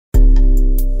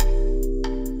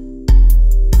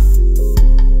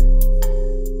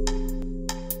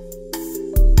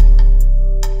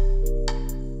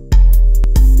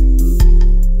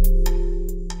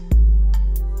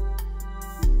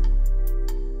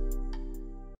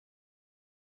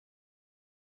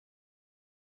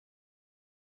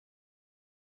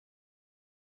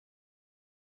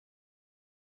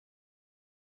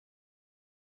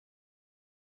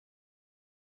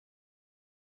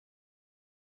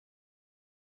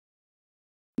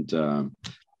uh,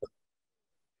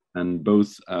 and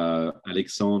both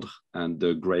Alexandre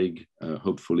and Greg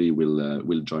hopefully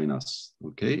will join us.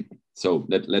 Okay, so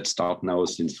let's start now,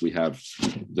 since we have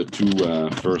the two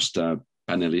first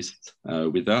panelists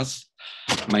with us.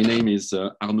 My name is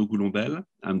Arnaud Goulombel.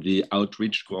 I'm the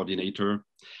outreach coordinator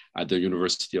at the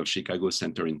University of Chicago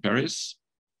Center in Paris.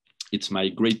 It's my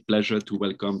great pleasure to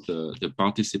welcome the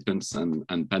participants and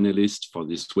panelists for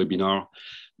this webinar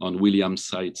on William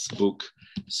Seitz's book,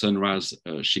 Sunrise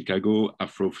Chicago,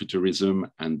 Afrofuturism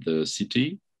and the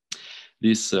City.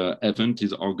 This event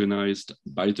is organized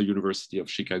by the University of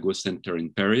Chicago Center in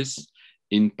Paris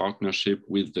in partnership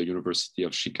with the University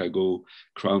of Chicago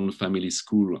Crown Family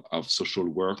School of Social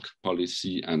Work,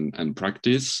 Policy and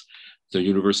Practice, the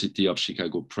University of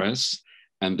Chicago Press,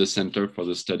 and the Center for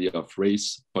the Study of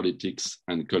Race, Politics,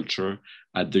 and Culture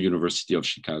at the University of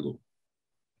Chicago.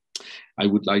 I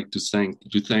would like to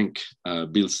thank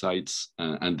Bill Seitz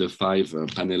and the five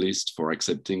panelists for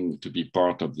accepting to be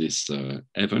part of this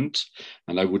event.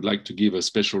 And I would like to give a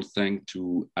special thank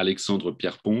to Alexandre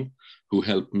Pierrepont, who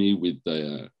helped me with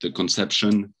the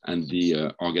conception and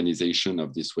the organization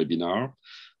of this webinar.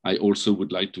 I also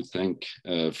would like to thank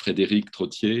Frédéric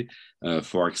Trottier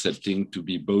for accepting to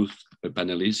be both a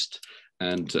panelist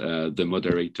and the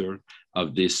moderator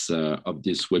of this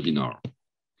webinar.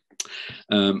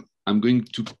 I'm going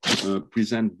to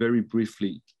present very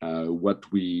briefly what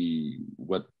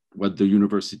the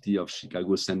University of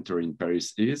Chicago Center in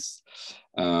Paris is,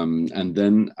 and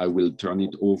then I will turn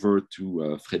it over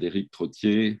to Frédéric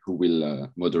Trottier, who will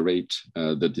moderate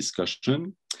the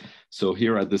discussion. So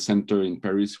here at the center in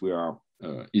Paris, we are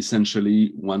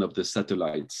essentially one of the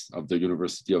satellites of the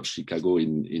University of Chicago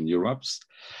in Europe,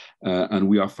 and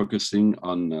we are focusing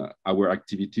on our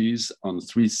activities on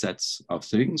three sets of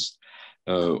things.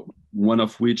 One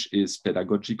of which is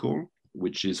pedagogical,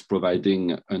 which is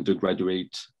providing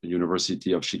undergraduate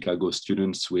University of Chicago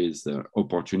students with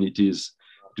opportunities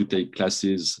to take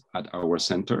classes at our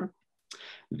center.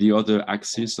 The other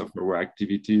axis of our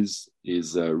activities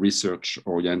is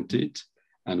research-oriented,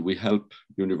 and we help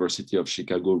University of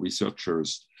Chicago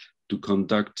researchers to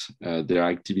conduct their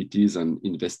activities and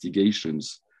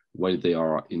investigations while they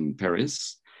are in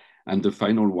Paris. And the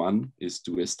final one is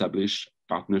to establish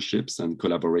partnerships and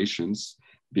collaborations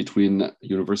between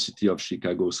University of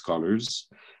Chicago scholars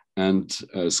and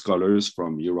scholars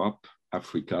from Europe,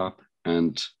 Africa,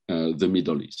 and the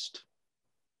Middle East.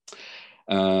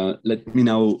 Let me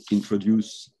now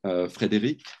introduce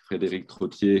Frédéric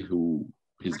Trottier, who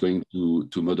is going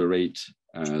to moderate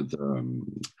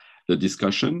the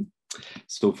discussion.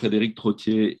 So Frédéric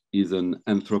Trottier is an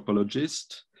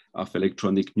anthropologist of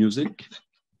electronic music.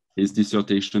 His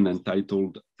dissertation,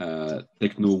 entitled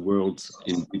Techno Worlds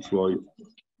in Detroit,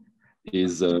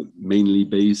 is mainly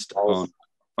based on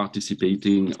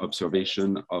participating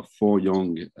observation of 4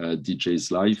 young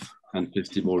DJs' live and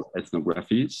festival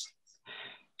ethnographies.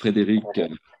 Frédéric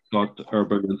taught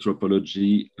urban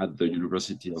anthropology at the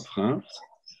University of Reims.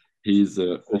 He is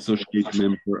an associate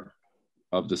member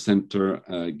of the Center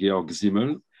Georg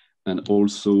Simmel and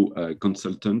also a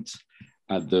consultant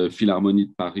at the Philharmonie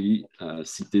de Paris,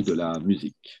 Cité de la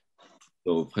Musique.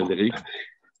 So Frédéric,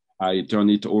 I turn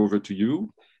it over to you,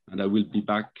 and I will be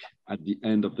back at the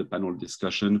end of the panel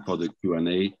discussion for the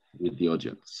Q&A with the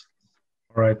audience.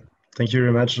 All right, thank you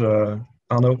very much,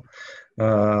 Arnaud.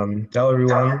 Hello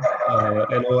everyone,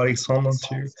 hello Alexandre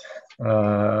too.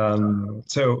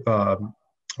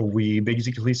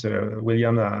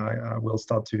 William, I will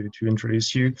start to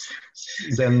introduce you,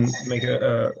 then make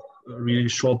a really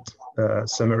short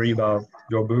summary about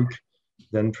your book,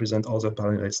 then present all the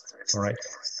panelists. All right.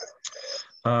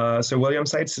 So William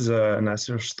Seitz is an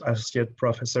associate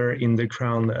professor in the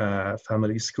Crown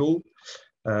Family School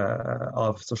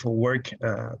of Social Work,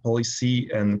 Policy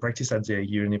and Practice at the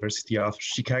University of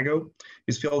Chicago.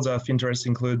 His fields of interest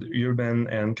include urban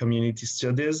and community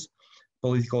studies,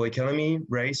 political economy,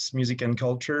 race, music and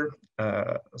culture,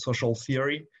 social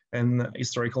theory, and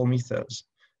historical methods.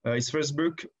 His first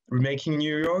book, Remaking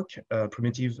New York,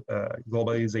 Primitive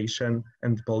Globalization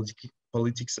and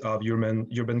Politics of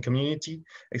Urban Community,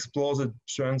 explores the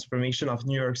transformation of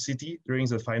New York City during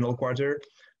the final quarter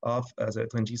of the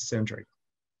 20th century.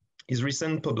 His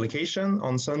recent publication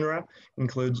on Sonra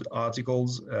includes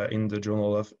articles in the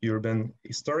Journal of Urban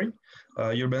History,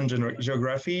 Urban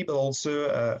Geography, but also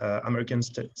American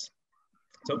Studies.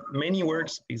 So many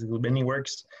works,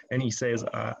 and he says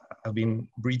have been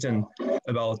written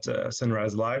about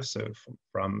Sunrise life, so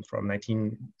from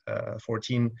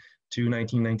 1914 to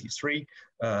 1993.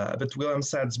 But William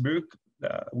Seitz's book,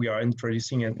 we are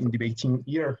introducing and debating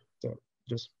here. So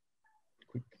just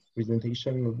quick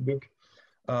presentation of the book.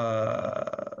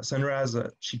 Sunrise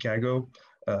Chicago,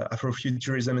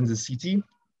 Afrofuturism in the City,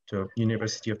 the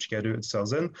University of Chicago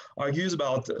 2000, argues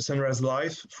about sunrise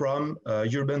life from a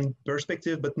urban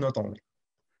perspective, but not only.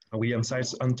 William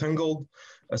Sykes untangled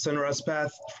a sunrise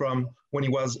path from when he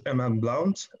was Sonny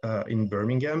Blount in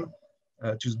Birmingham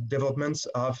to developments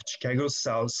of Chicago's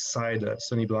South Side,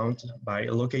 Sonny Blount, by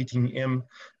locating him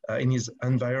in his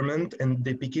environment and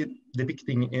depicting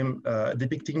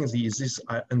this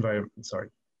environment. Sorry.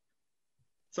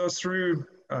 So through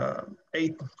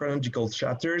 8 chronological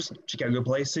chapters, Chicago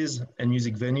places and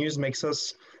music venues makes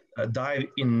us dive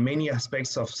in many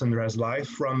aspects of sunrise life,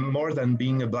 from more than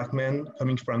being a black man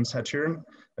coming from Saturn,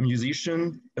 a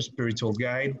musician, a spiritual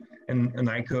guide, and an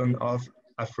icon of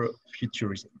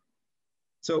Afrofuturism.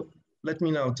 So let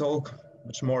me now talk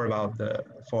much more about the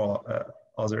 4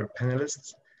 other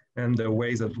panelists and the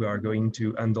ways that we are going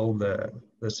to handle the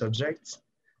subject.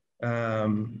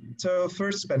 So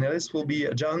first panelist will be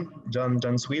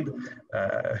John Swede,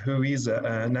 who is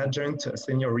an adjunct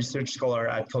senior research scholar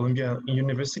at Columbia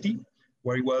University,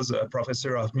 where he was a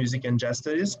professor of music and jazz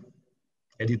studies,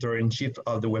 editor-in-chief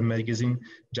of the web magazine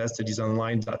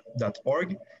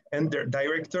jazzstudiesonline.org, and the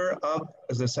director of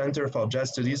the Center for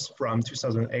Jazz Studies from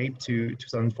 2008 to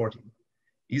 2014.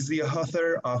 He's the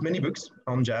author of many books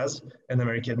on jazz and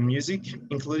American music,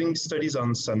 including studies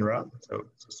on Sonra. So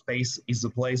Space is the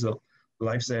Place, of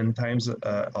Lives and Times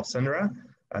of Sonra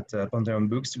at Pantheon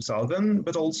Books 2000,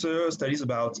 but also studies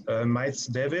about Miles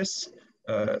Davis,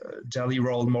 Jelly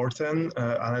Roll Morton,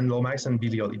 Alan Lomax, and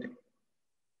Billie Holiday.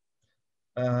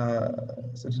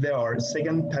 So today our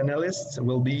second panelist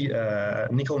will be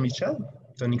Nicole Mitchell.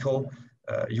 So Nicole,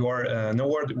 you are an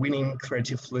award-winning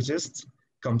creative flautist,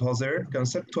 composer,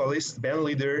 conceptualist, band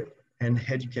leader, and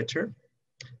educator.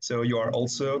 So you are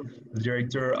also the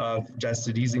director of jazz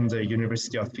studies in the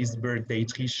University of Pittsburgh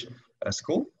Dietrich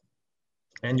School,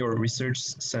 and your research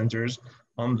centers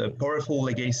on the powerful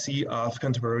legacy of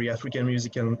contemporary African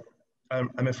music and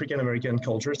African-American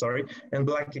culture, and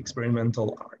Black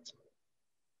experimental art.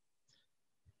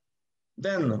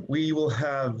 Then we will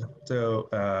have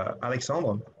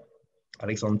Alexandre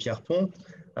Pierrepont,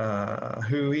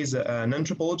 who is an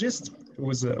anthropologist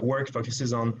whose work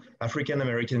focuses on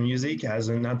African-American music as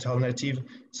an alternative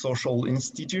social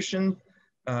institution.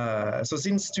 So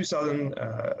since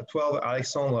 2012,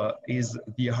 Alexandre is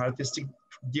the artistic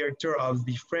director of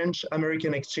the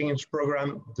French-American exchange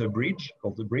program,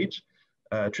 called The Bridge,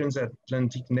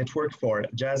 Transatlantic Network for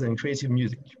Jazz and Creative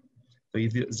Music. So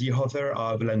he's the author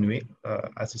of La Nuée,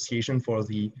 Association for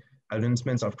the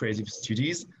Advancement of Creative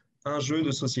Studies, Un jeu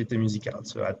de société musicale,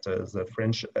 so at the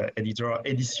French editor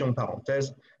Édition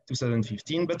Parenthèse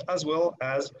 2015, but as well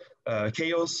as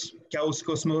Chaos,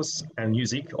 Cosmos, and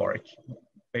Music, or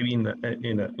maybe in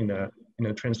a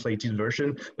translated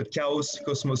version, but Chaos,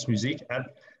 Cosmos, Music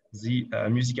at the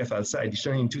Musica Falsa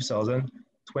edition in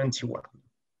 2021.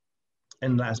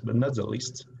 And last but not the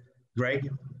least, Greg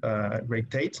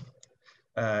Tate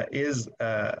is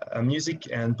a music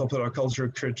and popular culture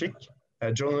critic,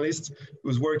 a journalist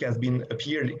whose work has been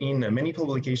appeared in many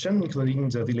publications, including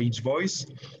The Village Voice,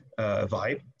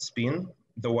 Vibe, Spin,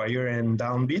 The Wire, and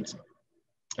Downbeat.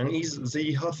 And he's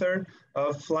the author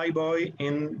of Flyboy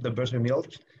in the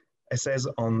Buttermilk, essays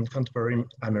on contemporary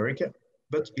America,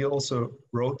 but he also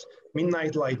wrote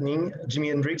Midnight Lightning, Jimi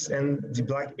Hendrix, and The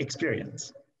Black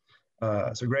Experience.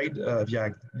 So Greg,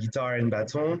 via guitar and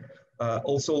baton,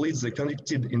 also leads the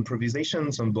conducted improvisation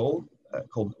ensemble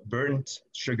called Burnt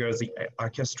Sugar, the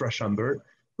Arkestra Chamber,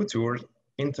 who toured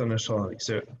internationally.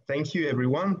 So thank you,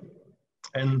 everyone.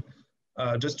 And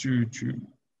just to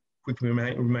quick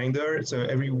reminder, so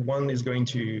everyone is going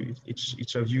to,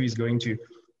 each of you is going to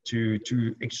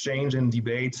exchange and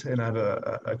debate and have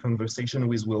a conversation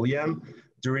with William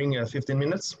during 15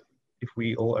 minutes, if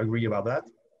we all agree about that.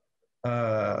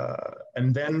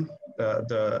 And then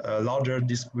the larger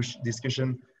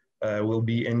discussion will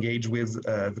be engaged with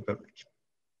the public.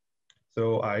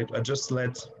 So I just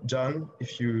let John,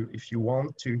 if you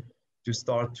want to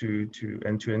start to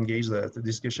engage the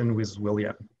discussion with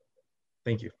William.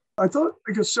 Thank you. I thought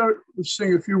I could start with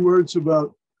saying a few words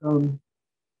about what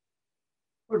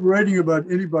writing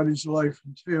about anybody's life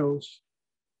entails.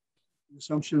 The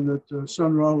assumption that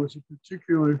Sun Ra was a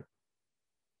particular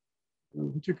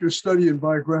study in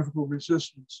biographical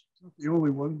resistance. It's not the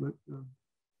only one, but in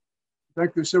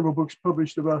fact, there's several books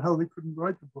published about how they couldn't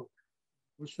write the book.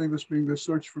 Most famous being The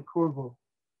Search for Corvo,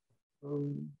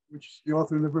 which the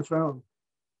author never found.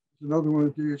 There's another one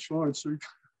at D.H. Lawrence. So you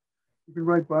can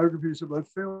write biographies about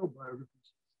failed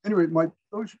biographies. Anyway, the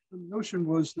notion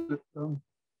was that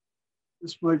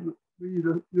this might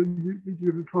need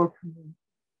you to talk.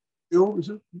 Bill, is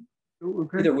it? Bill,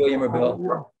 okay. Either William or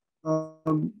Bill.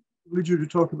 Lead you to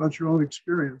talk about your own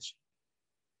experience.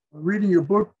 Reading your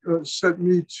book set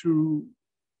me to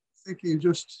thinking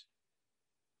just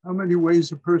how many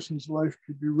ways a person's life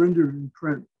could be rendered in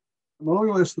print. I'm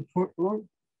long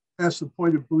past the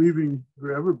point of believing,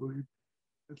 or ever believed,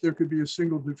 that there could be a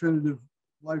single definitive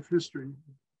life history,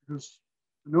 because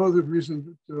for no other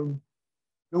reason that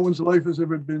no one's life has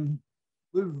ever been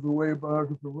lived the way a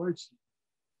biographer writes it.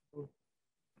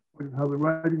 How the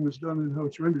writing was done and how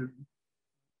it's rendered.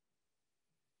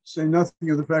 Say nothing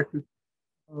of the fact that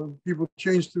people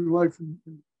change through life, and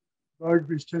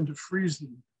biographies tend to freeze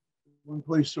them in one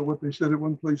place. So what they said at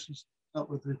one place is not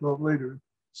what they thought later.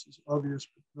 This is obvious,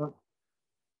 but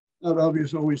not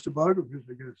obvious always to biographers,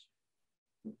 I guess.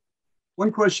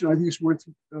 One question I think is worth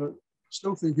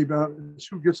still thinking about is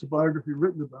who gets a biography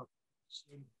written about. So,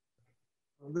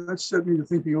 that set me to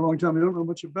thinking a long time. I don't know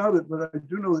much about it, but I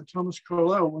do know that Thomas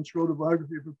Carlyle once wrote a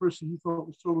biography of a person he thought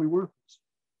was totally worthless.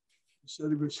 He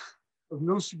said it was of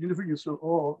no significance at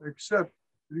all, except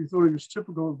that he thought he was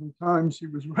typical of the times he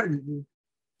was writing.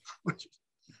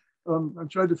 I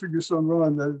tried to figure something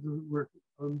wrong that it doesn't work.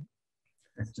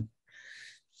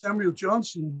 Samuel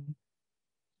Johnson,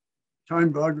 time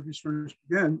biographies first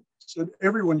began, said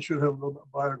everyone should have a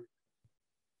biography.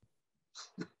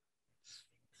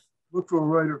 Look for a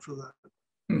writer for that.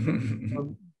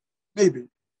 Maybe.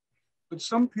 But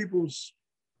some people's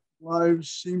lives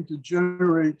seem to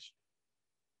generate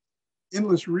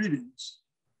endless readings.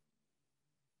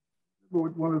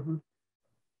 One of the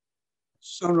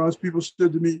Sunrise people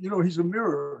said to me, you know, he's a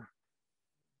mirror.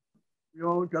 We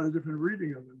all got a different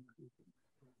reading of him.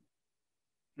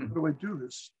 How do I do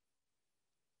this?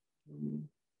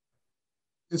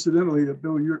 Incidentally,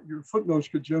 Bill, your footnotes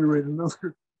could generate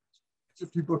another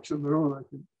 50 books of their own, I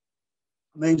think.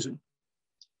 Amazing.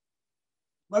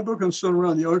 My book on Sun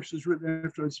Ra, the Arcs, is written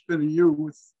after I'd spent a year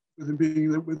with him, being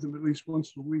with him at least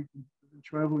once a week, and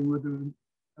traveling with him,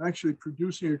 and actually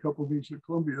producing a couple of things at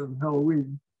Columbia on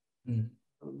Halloween.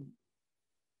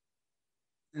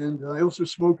 And I also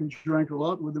smoked and drank a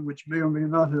lot with him, which may or may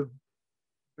not have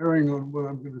bearing on what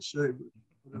I'm going to say, but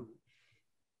whatever.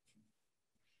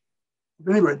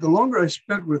 But anyway, the longer I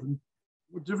spent with him,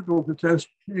 the more difficult the task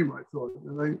became, I thought.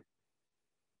 And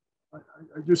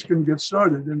I just couldn't get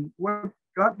started. And what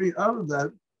got me out of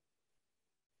that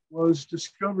was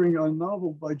discovering a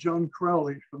novel by John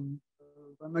Crowley from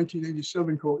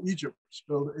 1987 called Egypt,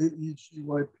 spelled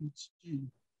A-E-G-Y-P-T,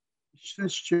 which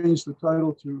since changed the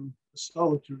title to The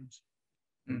Solitudes,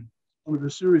 one of a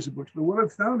series of books. But what I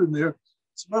found in there,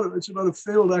 it's about a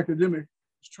failed academic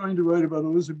who's trying to write about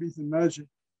Elizabethan magic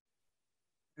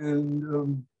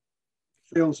and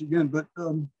fails again. But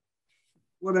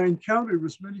what I encountered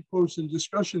was many quotes and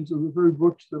discussions of the very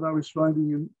books that I was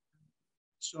finding in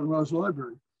Sun Ra's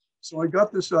library. So I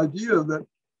got this idea that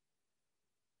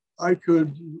I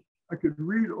could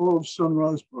read all of Sun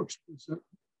Ra's books.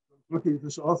 Looking at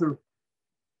this author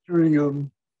turning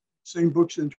same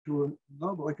books into a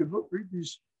novel, I could read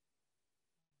these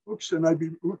books and I'd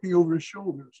be looking over his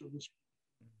shoulder, so this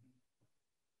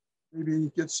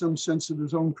maybe get some sense of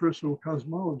his own personal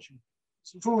cosmology.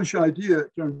 It's a foolish idea,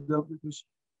 it turned out, because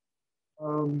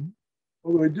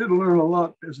although I did learn a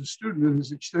lot as a student in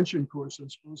his extension course, I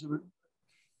suppose, of it,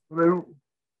 but I don't.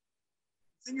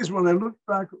 The thing is, when I look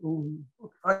back over the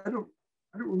book, I don't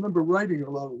remember writing a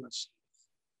lot of that stuff.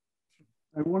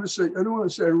 I don't want to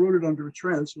say I wrote it under a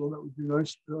trance, well, that would be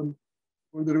nice,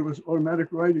 or that it was automatic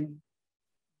writing,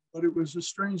 but it was a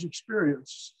strange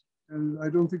experience, and I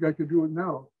don't think I could do it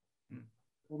now.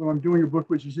 Although I'm doing a book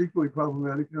which is equally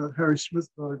problematic, Harry Smith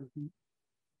biography,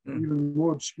 even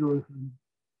more obscure than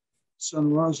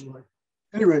Sun Ra's life.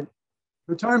 Anyway, at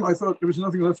the time I thought there was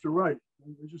nothing left to write.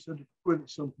 I just had to quit at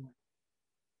some point.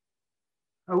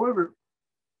 However,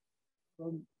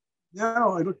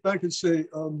 now I look back and say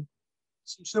some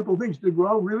simple things. Did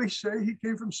Ra really say he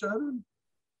came from Saturn?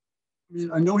 I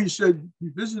mean, I know he said he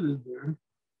visited there.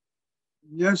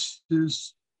 Yes,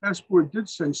 his passport did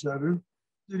say Saturn.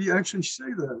 Did he actually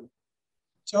say that?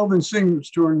 Salvin Singh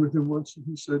was touring with him once, and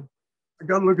he said, I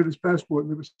got to look at his passport,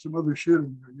 and there was some other shit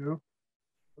in there, you know?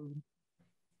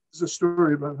 There's a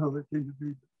story about how that came to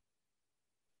be.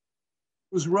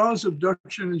 Was Ra's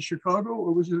abduction in Chicago,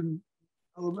 or was it in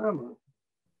Alabama?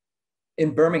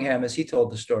 In Birmingham, as he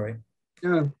told the story.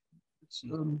 Yeah, it's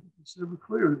never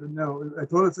clear now. I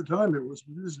thought at the time it was,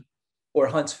 but is it? Or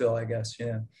Huntsville, I guess,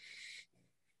 yeah.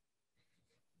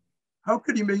 How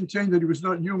could he maintain that he was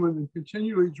not human and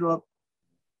continually drop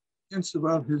hints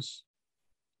about his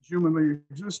humanly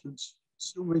existence,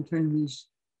 still maintain these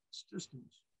its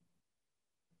distance.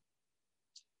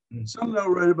 Some now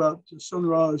write about Sun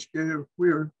Ra as gay or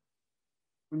queer,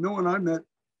 when no one I met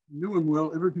knew him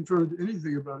well ever confirmed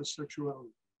anything about his sexuality.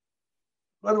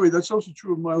 By the way, that's also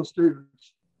true of Miles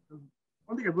Davis.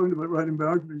 One thing I've learned about writing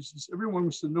biographies is everyone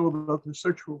wants to know about their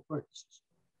sexual practices.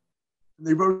 And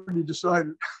they've already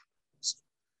decided.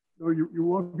 So you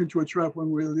walk into a trap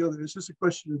one way or the other. Is this a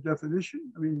question of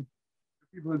definition? I mean,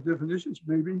 people have definitions,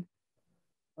 maybe.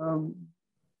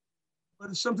 But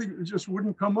it's something that just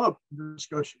wouldn't come up in the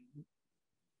discussion.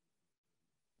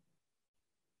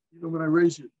 Even when I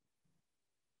raise it.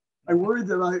 I worried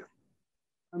that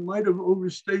I might have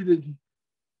overstated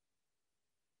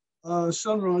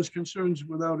Sun Ra's concerns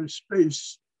with outer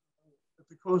space at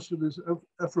the cost of his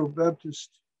Afro-Baptist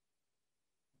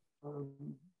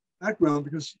background,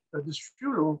 because at this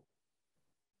funeral,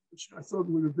 which I thought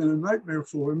would have been a nightmare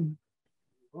for him,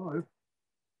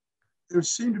 there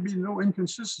seemed to be no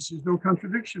inconsistencies, no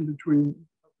contradiction between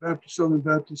Baptist, Southern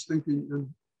Baptist thinking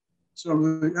and some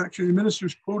of the, actually,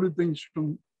 ministers quoted things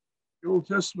from the Old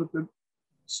Testament that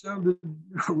sounded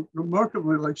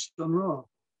remarkably like Sun Ra.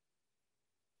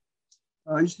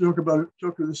 I used to talk about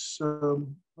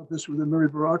this with Mary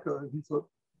Baraka, and he thought,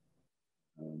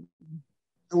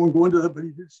 I won't go into that, but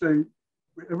he did say, if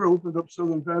we ever opened up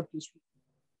Southern Baptist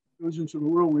religions of the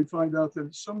world, we'd find out that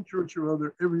at some church or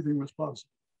other, everything was possible.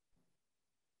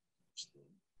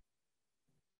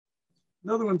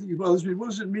 Another one thing that bothers me, what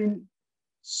does it mean to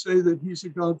say that he's a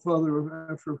godfather of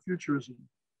Afrofuturism?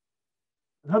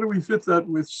 How do we fit that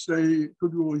with, say,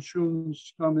 Kudro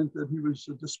Ishun's comment that he was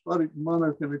a despotic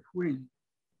monarch and a queen?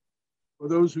 Or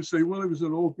those who say, well, he was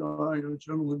an old guy, a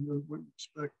gentleman you wouldn't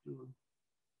expect.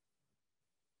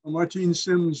 Or Martine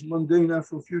Sims' Mundane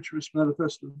Afrofuturist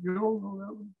Manifesto. You all know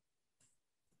that one?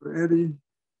 For Eddie,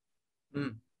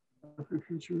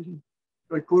 Afrofuturism.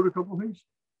 Should I quote a couple of things?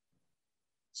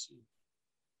 Let's see.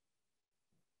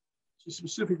 She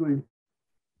specifically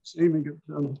is aiming at,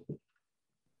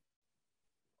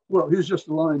 well, here's just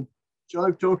a line.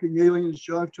 Jive-talking aliens,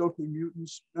 jive-talking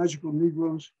mutants, magical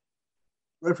Negroes,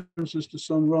 references to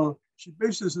Sun Ra. She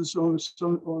bases this on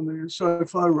the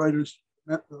sci-fi writers'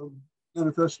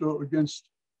 manifesto against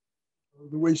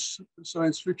the way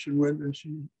science fiction went, and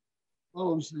she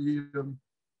follows the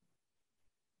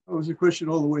question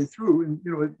all the way through. And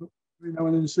every now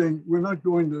and then saying, "We're not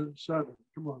going to Saturn.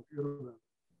 Come on, forget about that.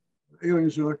 The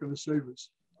aliens are not going to save us."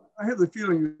 I have the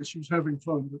feeling that she was having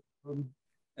fun.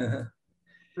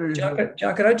 But, John,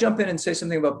 could I jump in and say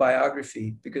something about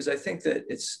biography? Because I think that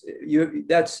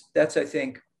that's I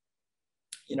think,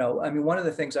 one of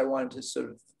the things I wanted to sort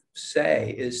of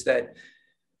say is that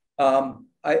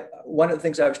one of the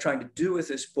things I was trying to do with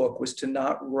this book was to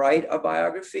not write a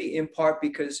biography, in part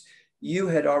because you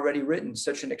had already written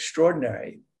such an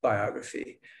extraordinary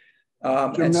biography.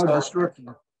 And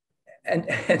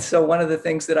so one of the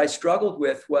things that I struggled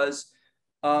with was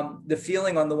the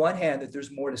feeling on the one hand that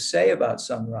there's more to say about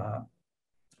Sun Ra,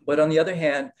 but on the other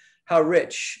hand, how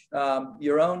rich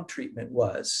your own treatment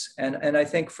was. And I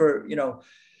think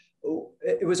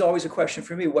it was always a question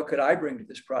for me, what could I bring to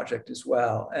this project as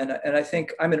well? And I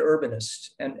think I'm an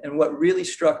urbanist. And what really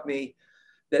struck me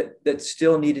that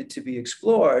still needed to be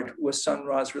explored was Sun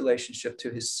Ra's relationship to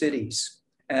his cities.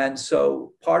 And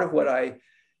so part of what I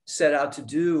set out to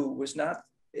do was not,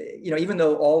 even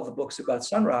though all of the books about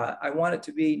Sun Ra, I want it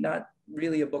to be not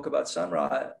really a book about Sun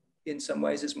Ra in some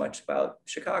ways as much about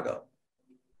Chicago.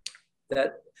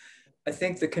 That I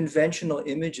think the conventional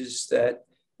images that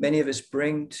many of us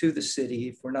bring to the city,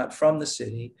 if we're not from the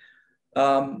city,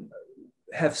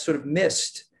 have sort of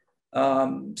missed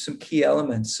some key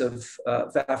elements of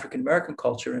African-American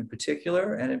culture in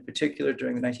particular, and in particular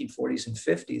during the 1940s and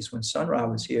 50s when Sun Ra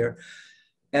was here.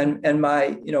 And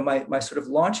my sort of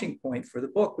launching point for the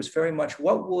book was very much,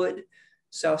 what would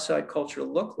Southside culture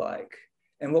look like?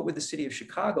 And what would the city of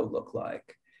Chicago look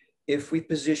like if we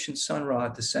positioned Sun Ra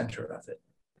at the center of it?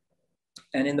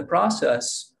 And in the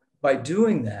process, by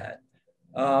doing that,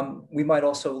 we might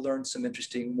also learn some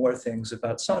interesting more things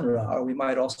about Sun Ra, or we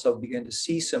might also begin to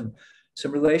see some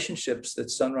relationships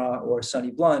that Sun Ra or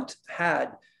Sonny Blount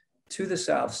had to the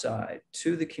South Side,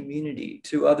 to the community,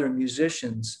 to other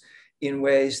musicians, in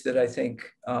ways that I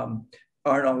think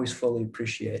aren't always fully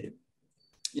appreciated.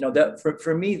 That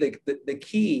for me, the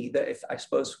key, that if I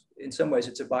suppose in some ways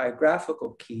it's a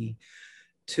biographical key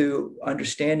to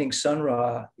understanding Sun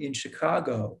Ra in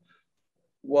Chicago,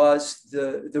 was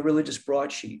the religious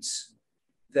broadsheets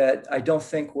that I don't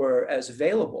think were as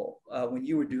available when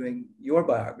you were doing your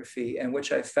biography, and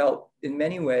which I felt in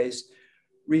many ways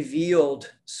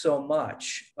revealed so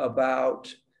much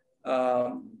about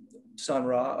Sun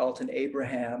Ra, Alton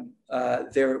Abraham,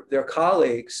 their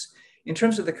colleagues, in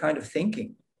terms of the kind of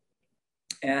thinking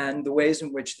and the ways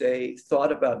in which they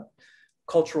thought about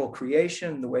cultural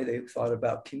creation, the way they thought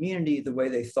about community, the way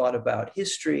they thought about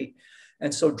history.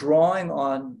 And so drawing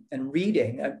on and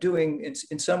reading, doing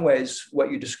in some ways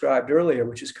what you described earlier,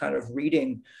 which is kind of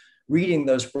reading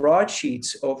those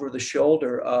broadsheets over the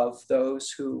shoulder of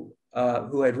those who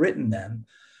had written them,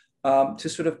 to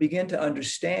sort of begin to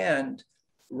understand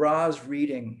Ra's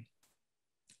reading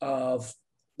of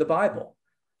the Bible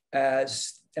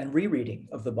and rereading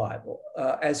of the Bible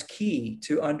as key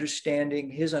to understanding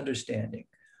his understanding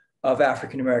of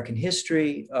African-American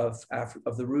history, of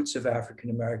the roots of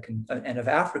African-American and of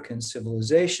African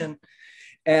civilization,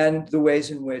 and the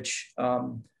ways in which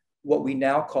what we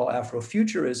now call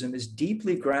Afrofuturism is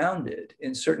deeply grounded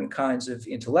in certain kinds of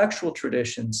intellectual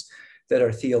traditions that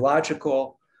are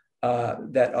theological,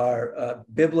 that are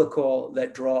biblical,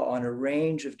 that draw on a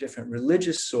range of different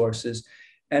religious sources.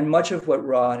 And much of what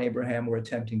Ra and Abraham were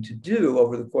attempting to do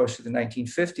over the course of the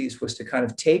 1950s was to kind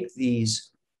of take these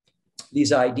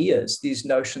ideas, these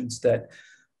notions that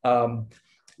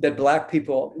Black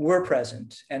people were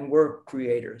present and were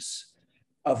creators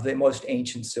of the most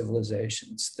ancient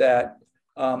civilizations, that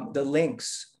the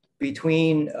links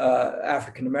between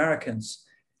African Americans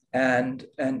and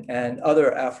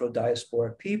other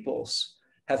Afro-diasporic peoples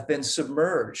have been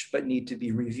submerged but need to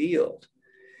be revealed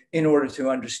in order to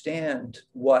understand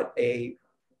what a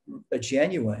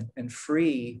genuine and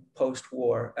free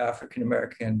post-war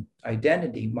African-American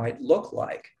identity might look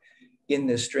like in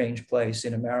this strange place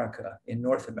in America, in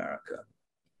North America.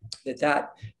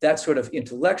 That sort of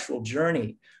intellectual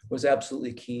journey was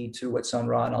absolutely key to what Sun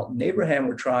Ra and Alton Abraham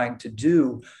were trying to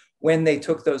do when they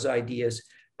took those ideas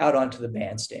out onto the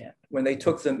bandstand, when they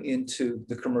took them into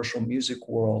the commercial music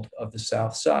world of the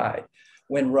South Side,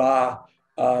 when Ra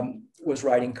was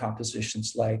writing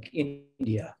compositions like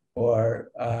India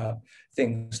or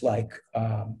things like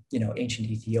ancient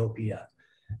Ethiopia.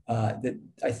 That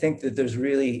I think that there's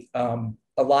really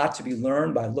a lot to be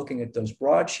learned by looking at those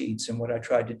broadsheets. And what I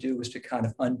tried to do was to kind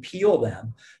of unpeel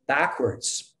them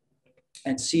backwards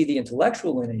and see the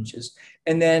intellectual lineages,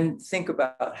 and then think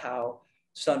about how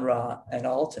Sun Ra and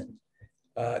Alton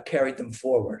carried them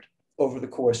forward over the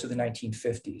course of the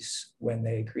 1950s, when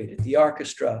they created the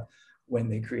Arkestra, when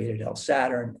they created El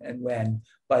Saturn, and when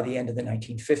by the end of the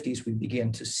 1950s, we begin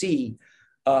to see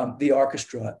the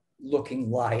Arkestra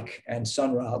looking like, and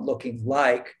Sun Ra looking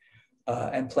like,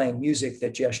 and playing music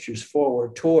that gestures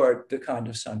forward toward the kind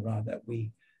of Sun Ra that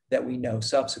we know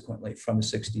subsequently from the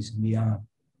 60s and beyond.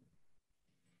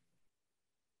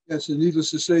 Yes, and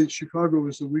needless to say, Chicago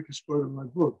was the weakest part of my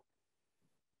book.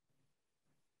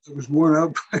 I was worn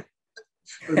out by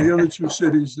the other two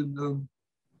cities, and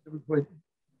never quite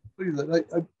believe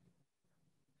that.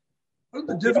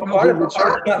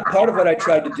 Part of what I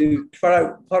tried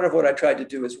to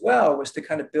do as well was to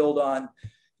kind of build on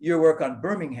your work on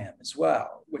Birmingham as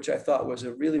well, which I thought was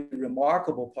a really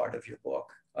remarkable part of your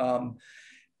book.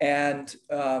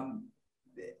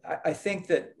 I think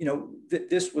that that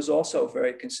this was also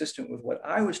very consistent with what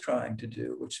I was trying to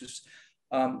do, which is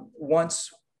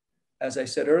once, as I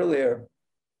said earlier,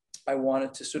 I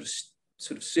wanted to sort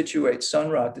of situate Sun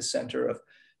Ra at the center of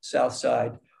South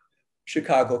Side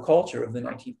Chicago culture of the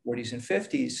 1940s and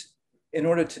 50s. In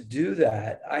order to do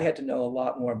that, I had to know a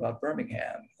lot more about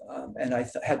Birmingham, and I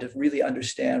had to really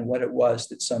understand what it was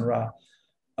that Sun Ra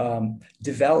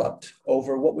developed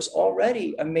over what was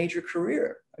already a major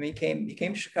career. I mean, he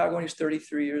came to Chicago when he was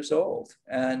 33 years old,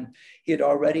 and he had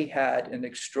already had an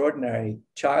extraordinary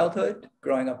childhood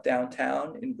growing up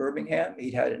downtown in Birmingham.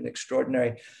 He'd had an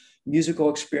extraordinary musical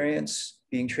experience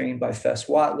being trained by Fess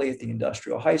Whatley at the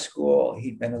Industrial High School.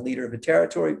 He'd been a leader of a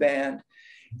territory band,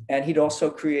 and he'd also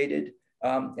created,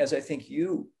 as I think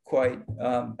you quite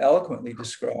eloquently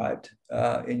described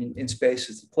in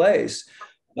Spaces to Place,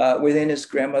 within his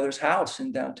grandmother's house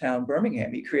in downtown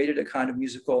Birmingham. He created a kind of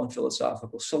musical and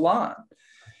philosophical salon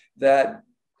that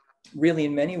really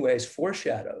in many ways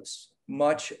foreshadows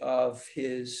much of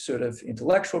his sort of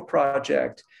intellectual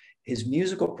project, his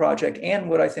musical project, and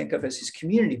what I think of as his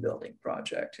community building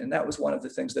project. And that was one of the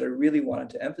things that I really wanted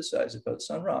to emphasize about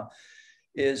Sun Ra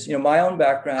is, my own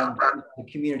background as a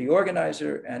community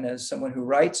organizer and as someone who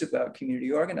writes about community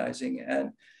organizing.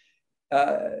 And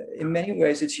in many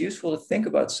ways, it's useful to think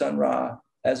about Sun Ra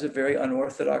as a very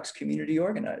unorthodox community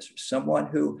organizer, someone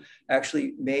who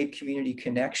actually made community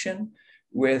connection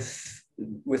with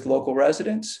local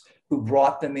residents, who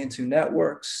brought them into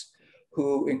networks,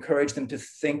 who encouraged them to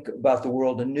think about the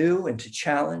world anew and to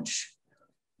challenge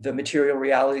the material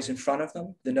realities in front of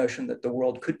them, the notion that the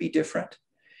world could be different,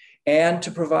 and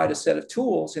to provide a set of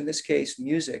tools, in this case,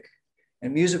 music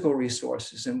and musical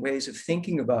resources and ways of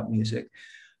thinking about music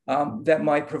that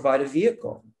might provide a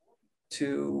vehicle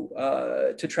to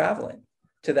traveling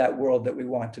to that world that we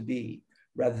want to be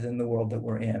rather than the world that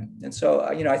we're in. And so,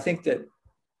 I think that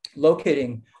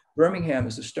locating Birmingham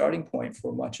as a starting point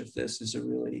for much of this is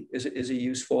a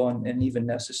useful and even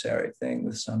necessary thing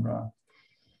with Sun Ra. I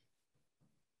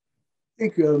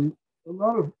think a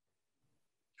lot of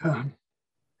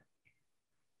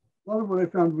what I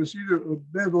found was either a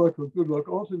bad luck or good luck.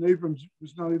 Alton Abrams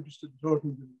was not interested in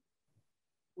talking to me.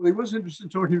 Well, he was interested in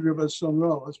talking to me about Sun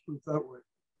Ra, let's put it that way.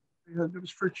 There was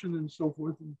friction and so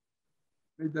forth, and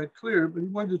made that clear, but he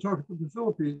wanted to talk about the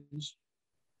Philippines.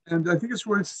 And I think it's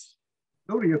worth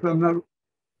noting, if I'm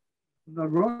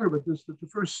not wrong about this, that the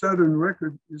first Saturn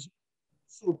record is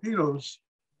Filipinos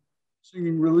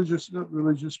singing not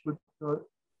religious, but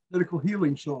medical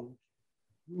healing songs.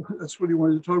 That's what he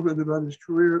wanted to talk about his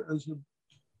career as a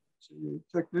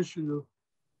technician of.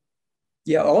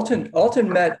 Yeah, Alton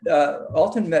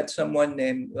met someone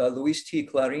named Luis T.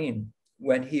 Clarin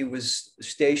when he was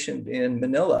stationed in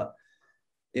Manila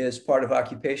as part of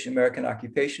American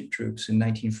occupation troops in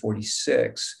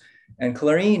 1946. And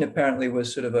Clarin apparently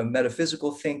was sort of a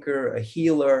metaphysical thinker, a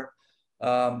healer,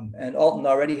 and Alton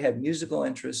already had musical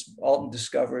interests. Alton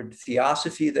discovered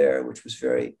theosophy there, which was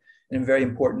a very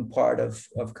important part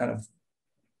of kind of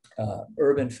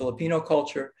urban Filipino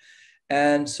culture.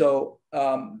 And so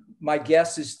my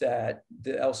guess is that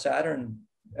the El Saturn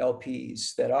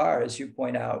LPs that are, as you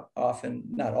point out,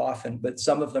 not often, but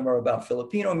some of them are about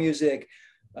Filipino music.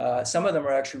 Some of them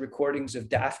are actually recordings of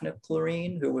Daphne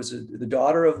Clarin, who was the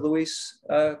daughter of Luis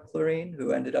Clarin,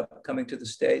 who ended up coming to the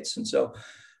States. And so,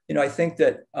 I think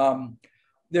that one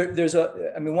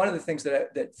of the things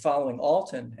that following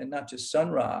Alton and not just Sun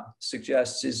Ra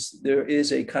suggests is there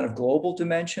is a kind of global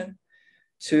dimension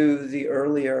to the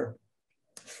earlier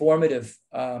formative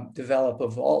develop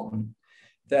of Alton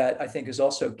that I think is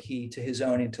also key to his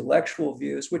own intellectual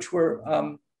views, which were,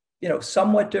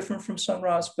 somewhat different from Sun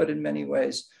Ra's, but in many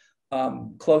ways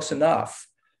close enough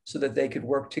so that they could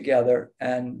work together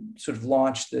and sort of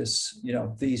launch this,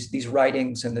 these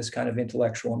writings and this kind of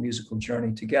intellectual and musical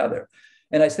journey together.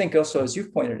 And I think also, as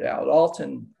you've pointed out,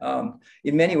 Alton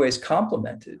in many ways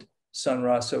complemented Sun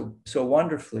Ra so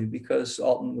wonderfully, because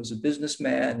Alton was a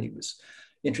businessman. He was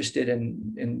interested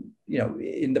in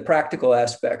the practical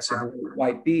aspects of what it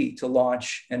might be to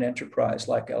launch an enterprise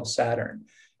like El Saturn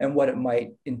and what it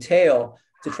might entail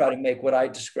to try to make what I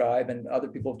describe and other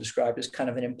people have described as kind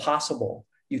of an impossible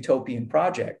utopian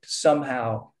project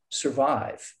somehow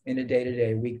survive in a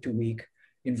day-to-day, week-to-week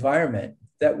environment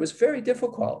that was very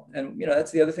difficult. And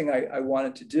that's the other thing I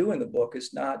wanted to do in the book,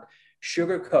 is not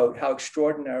sugarcoat how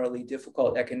extraordinarily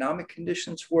difficult economic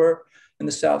conditions were in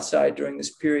the South Side during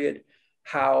this period,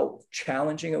 how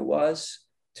challenging it was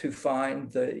to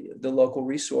find the local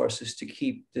resources to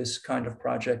keep this kind of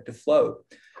project afloat.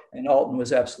 And Alton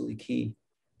was absolutely key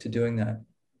to doing that.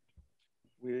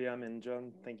 William and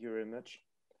John, thank you very much.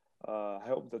 I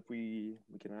hope that we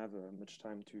can have much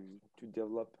time to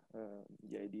develop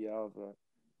the idea of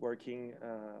working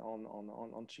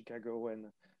on Chicago and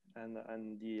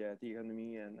the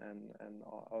economy and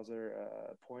other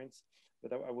points.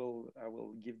 But I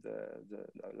will give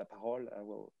la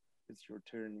parole. It's your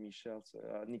turn,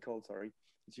 Nicole. Sorry,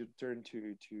 it's your turn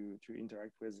to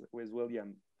interact with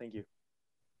William. Thank you.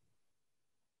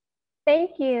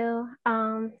 Thank you.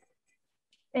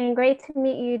 And great to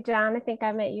meet you, John. I think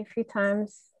I met you a few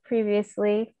times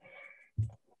previously.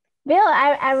 Bill,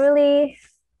 I really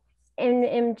am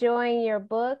enjoying your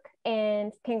book,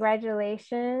 and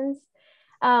congratulations.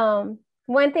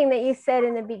 One thing that you said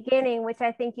in the beginning, which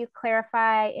I think you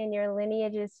clarify in your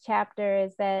lineages chapter,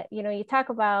 is that, you talk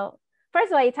about,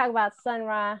 first of all, you talk about Sun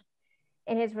Ra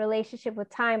and his relationship with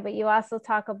time, but you also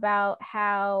talk about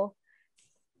how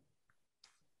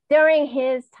during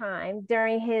his time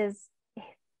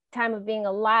of being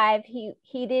alive, he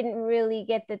didn't really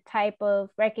get the type of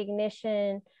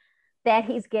recognition that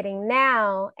he's getting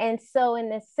now. And so in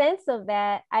the sense of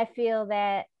that, I feel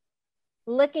that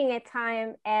looking at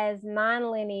time as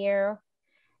nonlinear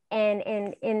and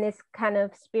in this kind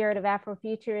of spirit of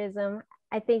Afrofuturism,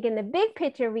 I think in the big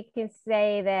picture, we can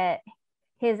say that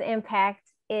his impact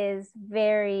is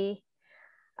very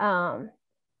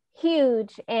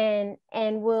huge and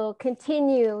will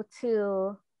continue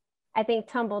to, I think,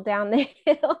 tumble down the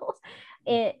hill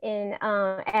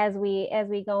as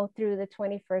we go through the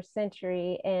 21st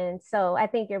century. And so I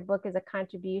think your book is a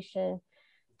contribution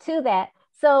to that.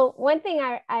 So one thing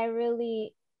I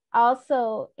really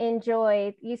also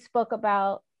enjoyed, you spoke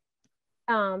about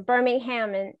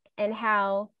Birmingham and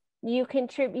how you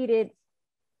contributed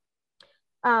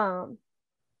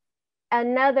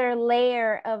another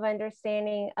layer of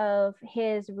understanding of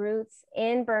his roots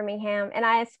in Birmingham. And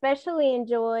I especially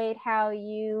enjoyed how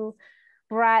you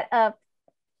brought up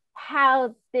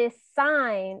how this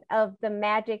sign of the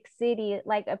Magic City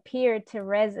like appeared to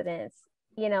residents,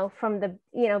 you know, from the,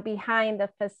 you know, behind the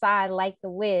facade, like the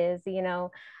Wiz, you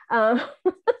know.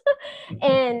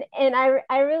 And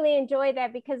I really enjoyed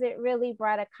that because it really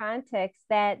brought a context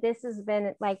that this has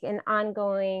been like an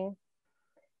ongoing,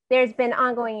 there's been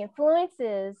ongoing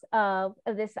influences of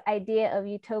this idea of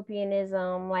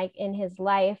utopianism like in his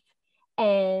life.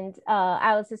 And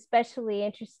I was especially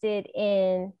interested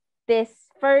in this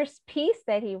first piece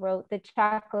that he wrote, the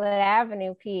Chocolate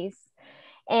Avenue piece,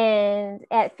 and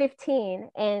at 15,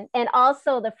 and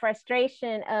also the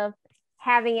frustration of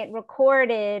having it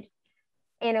recorded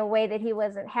in a way that he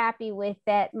wasn't happy with,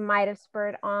 that might have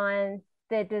spurred on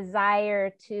the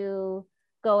desire to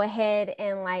go ahead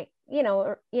and like, you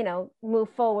know, move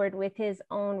forward with his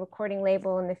own recording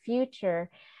label in the future.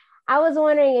 I was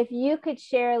wondering if you could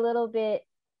share a little bit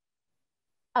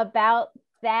about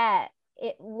that,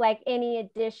 like any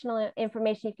additional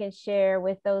information you can share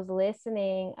with those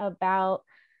listening about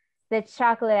the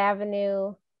Chocolate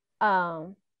Avenue,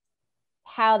 how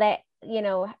that, you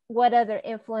know, what other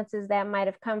influences that might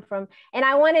have come from. And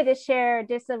I wanted to share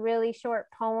just a really short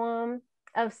poem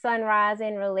of Sun Ra's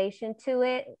in relation to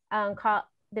it, called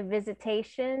The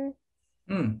Visitation.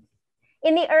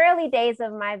 In the early days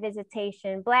of my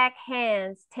visitation, Black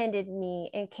hands tended me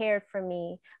and cared for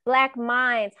me. Black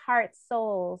minds, hearts,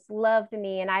 souls loved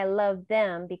me, and I loved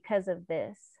them because of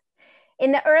this.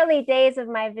 In the early days of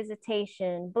my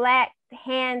visitation, Black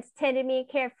hands tended me and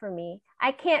cared for me.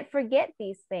 I can't forget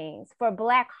these things, for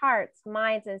Black hearts,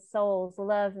 minds, and souls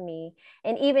love me.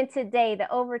 And even today,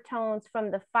 the overtones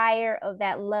from the fire of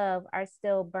that love are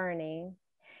still burning.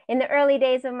 In the early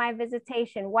days of my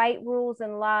visitation, white rules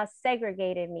and laws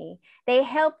segregated me. They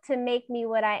helped to make me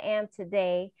what I am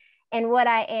today. And what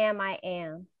I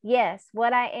am. Yes,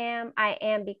 what I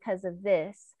am because of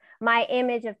this. My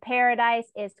image of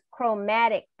paradise is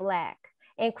chromatic Black,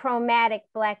 and chromatic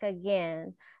Black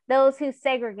again. Those who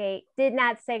segregate did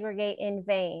not segregate in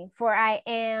vain, for I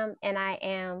am and I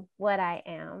am what I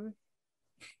am.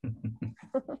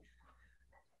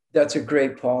 That's a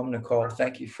great poem, Nicole.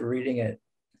 Thank you for reading it.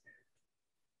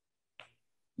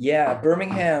 Yeah,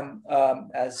 Birmingham,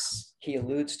 as he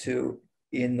alludes to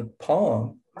in the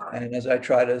poem, and as I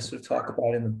try to sort of talk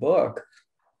about in the book,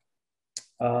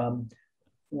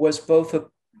 was both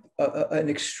an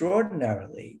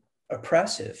extraordinarily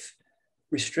oppressive,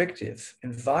 restrictive,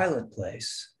 and violent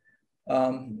place.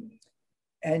 And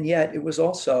yet it was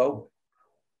also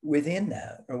within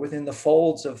that, or within the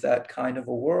folds of that kind of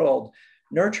a world,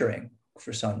 nurturing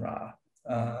for Sun Ra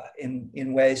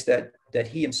in ways that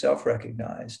he himself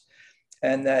recognized.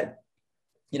 And that,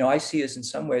 you know, I see as in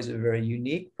some ways a very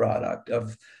unique product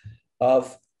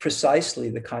of precisely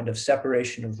the kind of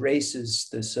separation of races,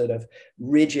 the sort of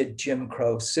rigid Jim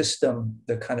Crow system,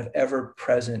 the kind of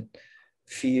ever-present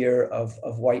fear of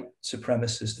white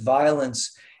supremacist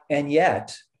violence, and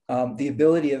yet the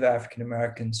ability of African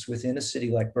Americans within a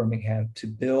city like Birmingham to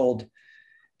build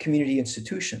community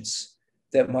institutions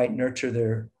that might nurture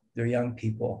their young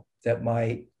people, that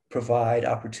might provide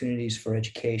opportunities for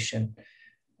education.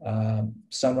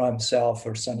 Sun Ra himself,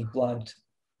 or Sonny Blount,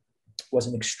 was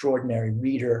an extraordinary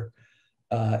reader.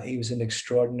 He was an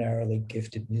extraordinarily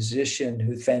gifted musician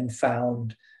who then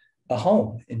found a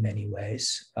home in many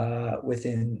ways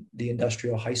within the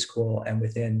industrial high school and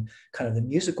within kind of the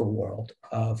musical world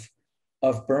of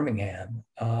Birmingham.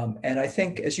 And I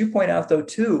think, as you point out though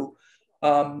too,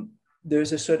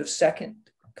 there's a sort of second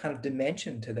kind of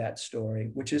dimension to that story,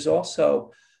 which is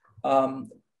also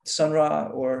Sun Ra,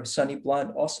 or Sonny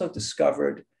Blount, also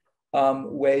discovered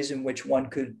ways in which one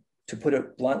could, to put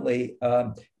it bluntly,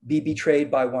 be betrayed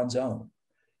by one's own.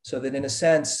 So that in a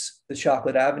sense, the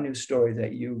Chocolate Avenue story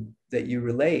that you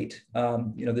relate,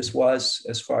 you know, this was,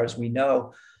 as far as we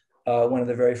know, one of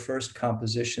the very first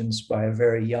compositions by a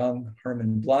very young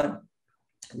Herman Blount,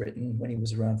 written when he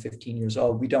was around 15 years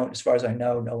old. We don't, as far as I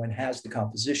know, no one has the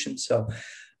composition. So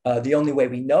the only way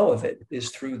we know of it is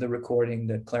through the recording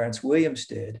that Clarence Williams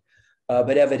did.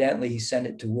 But evidently he sent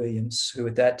it to Williams, who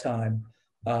at that time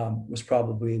was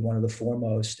probably one of the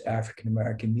foremost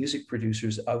African-American music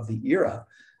producers of the era,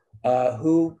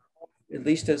 who, at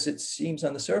least as it seems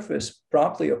on the surface,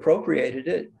 promptly appropriated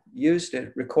it, used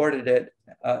it, recorded it,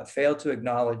 failed to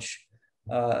acknowledge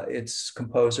its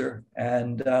composer.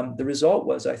 And the result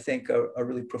was, I think, a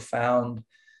really profound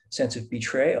sense of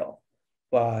betrayal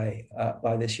by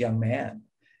this young man.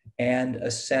 and a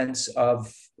sense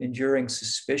of enduring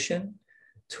suspicion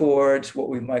towards what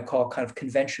we might call kind of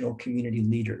conventional community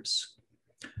leaders.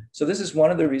 So this is one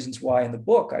of the reasons why in the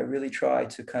book I really try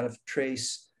to kind of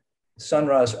trace Sun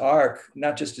Ra's arc,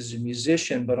 not just as a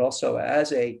musician, but also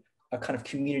as a kind of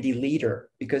community leader,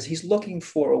 because he's looking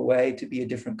for a way to be a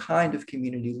different kind of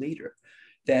community leader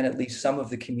than at least some of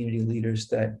the community leaders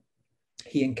that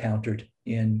he encountered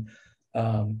in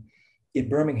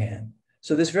Birmingham.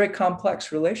 So this very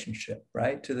complex relationship,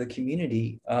 right, to the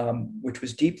community, which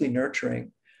was deeply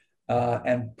nurturing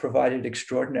and provided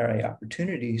extraordinary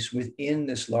opportunities within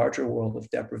this larger world of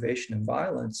deprivation and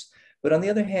violence. But on the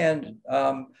other hand,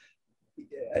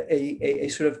 a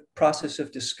sort of process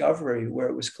of discovery where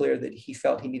it was clear that he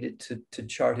felt he needed to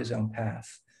chart his own path.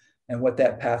 And what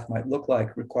that path might look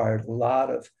like required a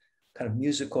lot of kind of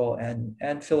musical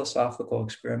and philosophical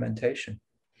experimentation.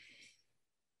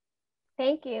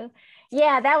 Thank you.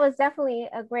 Yeah, that was definitely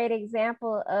a great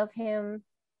example of him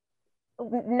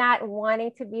not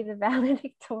wanting to be the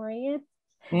valedictorian.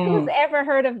 Who's ever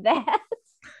heard of that?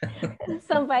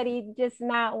 Somebody just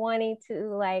not wanting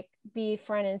to like be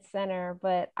front and center,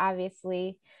 but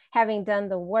obviously having done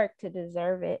the work to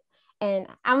deserve it. And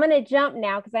I'm going to jump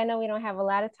now because I know we don't have a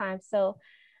lot of time. So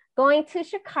going to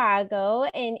Chicago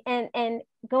and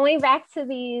going back to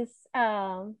these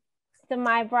to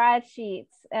my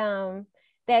broadsheets,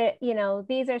 that, you know,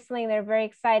 these are something that are very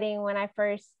exciting when I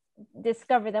first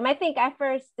discovered them. I think I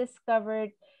first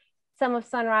discovered some of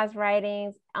Sun Ra's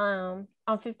writings on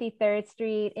 53rd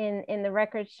Street in the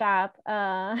record shop,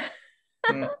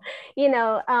 you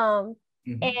know,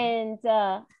 and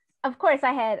of course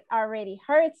I had already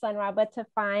heard Sun Ra, but to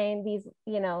find these,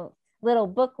 you know, little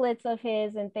booklets of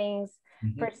his and things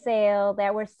for sale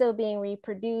that were still being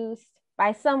reproduced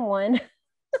by someone,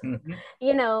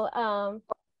 you know,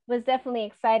 was definitely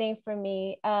exciting for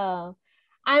me.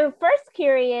 I'm first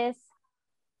curious,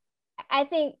 I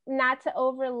think, not to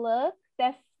overlook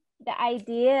the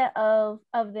idea of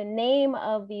the name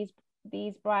of these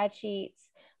broadsheets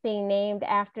being named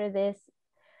after this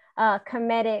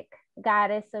Kemetic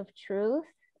goddess of truth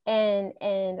and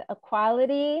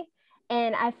equality.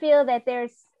 And I feel that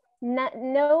there's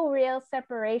no real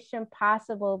separation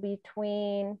possible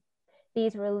between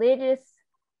these religious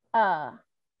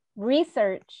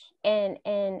research and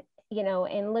you know,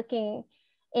 and looking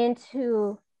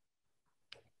into,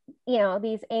 you know,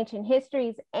 these ancient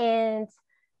histories and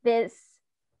this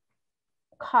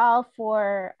call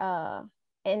for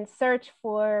and search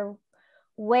for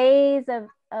ways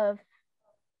of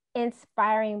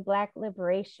inspiring Black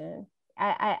liberation.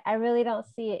 I really don't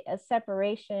see a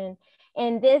separation.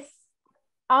 And this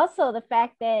also the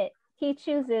fact that he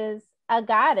chooses a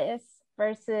goddess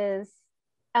versus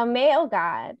a male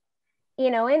god,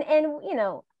 you know, and you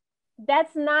know,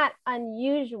 that's not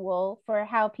unusual for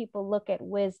how people look at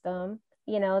wisdom.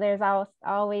 You know, there's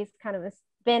always kind of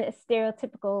been a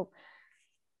stereotypical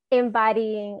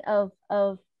embodying of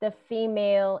the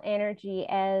female energy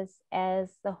as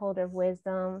the holder of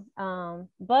wisdom.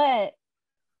 But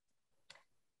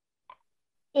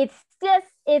it's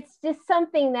just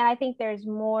something that I think there's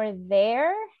more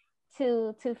there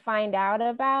to find out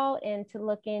about and to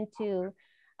look into,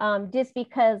 just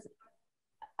because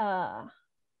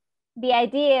the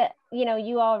idea, you know,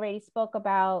 you already spoke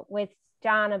about with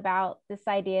John about this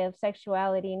idea of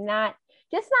sexuality not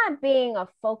being a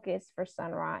focus for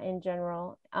Sun Ra in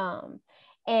general.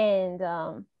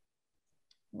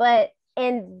 But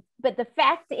the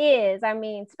fact is, I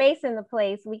mean, space and the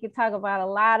place, we could talk about a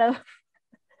lot of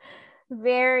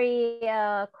very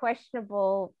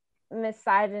questionable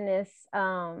misogynist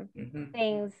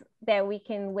things that we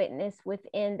can witness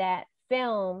within that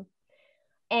film.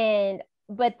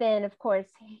 But then, of course,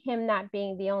 him not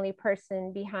being the only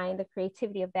person behind the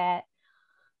creativity of that.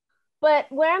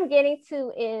 But where I'm getting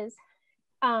to is,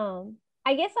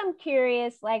 I guess I'm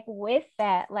curious, like with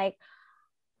that, like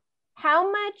how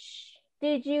much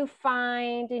did you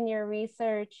find in your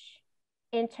research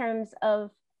in terms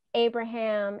of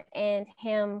Abraham and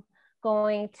him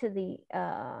going to the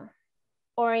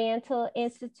Oriental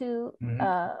Institute,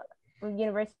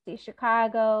 University of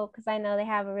Chicago, because I know they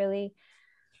have a really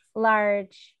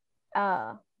large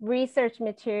research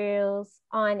materials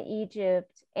on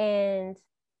Egypt, and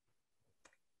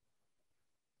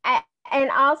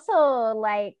also,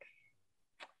 like,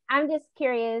 I'm just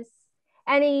curious.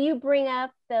 I mean, you bring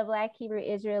up the Black Hebrew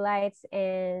Israelites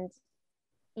and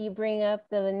you bring up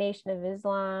the Nation of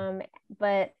Islam,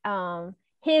 but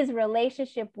his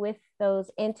relationship with those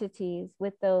entities,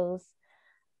 with those,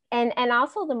 and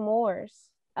also the Moors.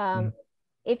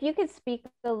 If you could speak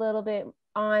a little bit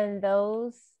on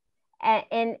those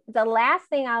And the last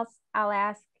thing I'll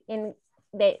ask, in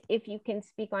that if you can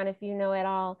speak on, if you know at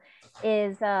all,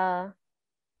 is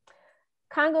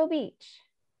Congo Beach,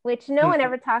 which no one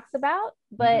ever talks about,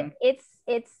 but it's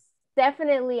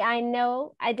definitely,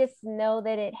 I just know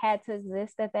that it had to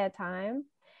exist at that time.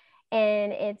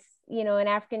 And it's, you know, an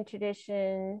African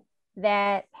tradition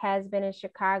that has been in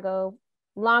Chicago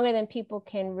longer than people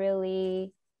can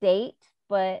really date,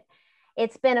 but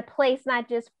it's been a place not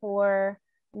just for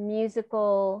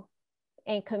musical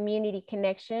and community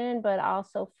connection, but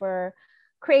also for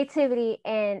creativity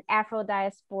and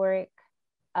Afro-diasporic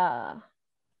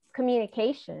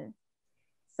communication.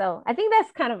 So I think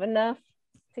that's kind of enough.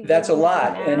 That's a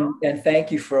lot. And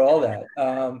thank you for all that.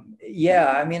 Yeah,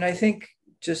 I mean, I think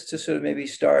just to sort of maybe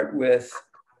start with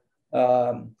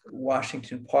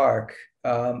Washington Park,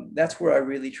 that's where I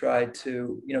really tried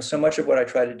to, you know, so much of what I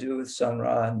try to do with Sun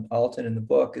Ra and Alton in the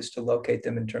book is to locate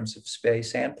them in terms of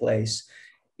space and place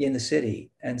in the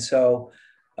city. And so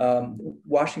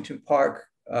Washington Park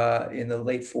in the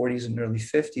late 40s and early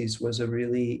 50s was a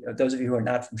really, those of you who are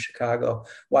not from Chicago,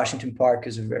 Washington Park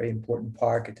is a very important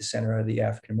park at the center of the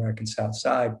African-American South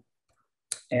Side.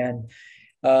 And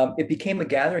it became a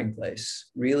gathering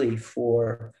place really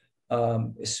for,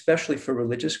 especially for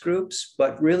religious groups,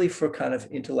 but really for kind of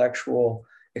intellectual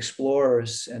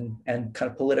explorers and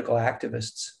kind of political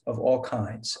activists of all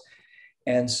kinds.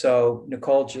 And so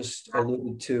Nicole just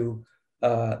alluded to,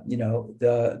 you know,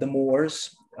 the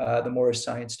Moors, the Moorish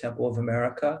Science Temple of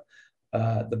America,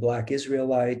 the Black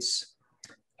Israelites,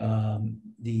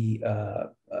 the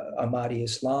Ahmadi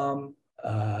Islam,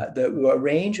 a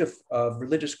range of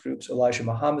religious groups, Elijah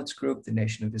Muhammad's group, the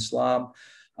Nation of Islam.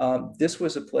 This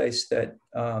was a place that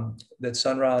that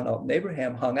Sun Ra and Alton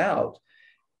Abraham hung out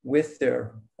with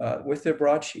their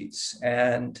broadsheets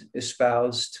and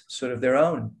espoused sort of their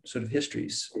own sort of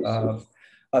histories of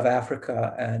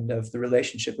Africa and of the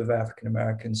relationship of African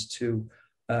Americans to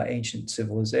ancient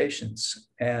civilizations.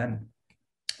 And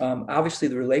obviously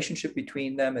the relationship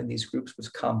between them and these groups was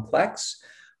complex.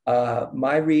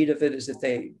 My read of it is that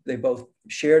they both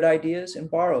shared ideas and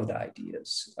borrowed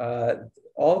ideas.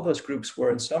 All of those groups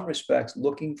were in some respects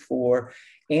looking for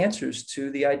answers to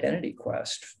the identity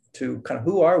quest, to kind of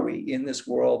who are we in this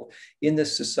world, in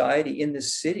this society, in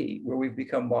this city where we've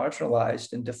become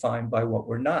marginalized and defined by what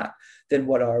we're not, then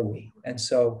what are we? And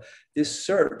so this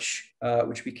search,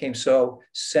 which became so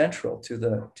central to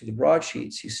the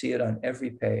broadsheets, you see it on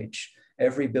every page,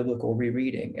 every biblical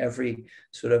rereading, every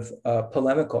sort of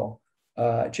polemical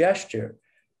gesture,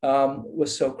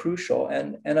 was so crucial.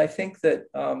 And I think that,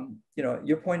 you know,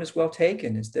 your point is well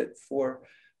taken, is that for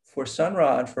Sun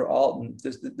Ra and for Alton,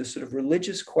 the sort of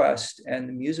religious quest and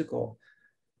the musical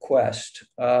quest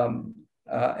and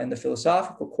the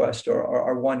philosophical quest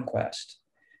are one quest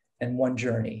and one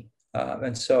journey.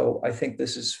 And so I think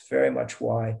this is very much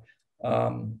why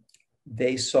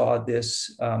they saw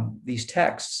this, these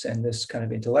texts and this kind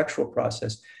of intellectual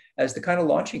process as the kind of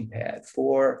launching pad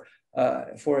for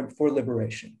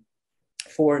liberation,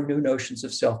 for new notions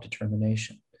of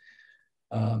self-determination.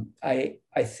 I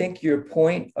think your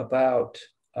point about,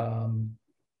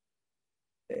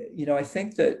 you know, I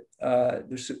think that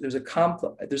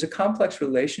there's a complex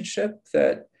relationship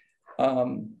that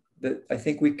that I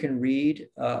think we can read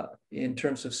in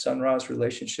terms of Sun Ra's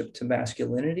relationship to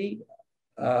masculinity.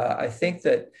 I think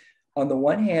that on the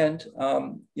one hand,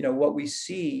 you know, what we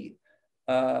see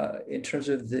in terms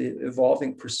of the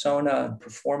evolving persona and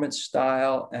performance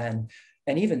style and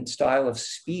even style of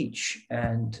speech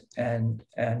and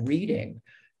reading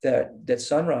that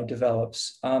Sun Ra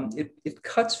develops, it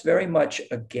cuts very much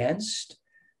against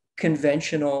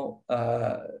conventional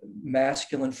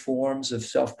masculine forms of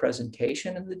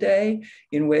self-presentation in the day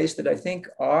in ways that I think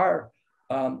are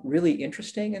really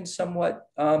interesting and somewhat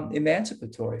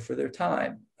emancipatory for their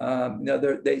time. You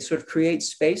know, they sort of create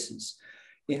spaces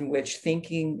in which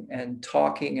thinking and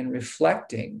talking and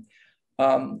reflecting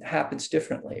happens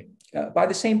differently. By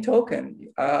the same token,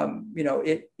 you know,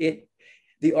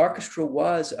 the Arkestra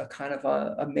was a kind of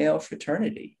a male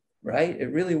fraternity, right?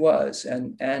 It really was.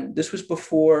 And this was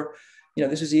before, you know,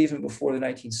 this is even before the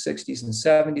 1960s and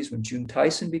 70s when June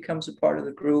Tyson becomes a part of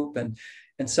the group, and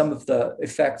some of the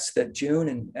effects that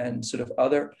June and sort of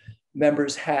other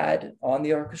members had on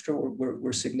the Arkestra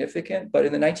were significant. But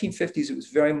in the 1950s, it was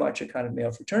very much a kind of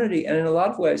male fraternity. And in a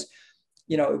lot of ways,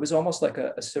 you know, it was almost like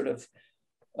a sort of,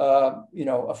 you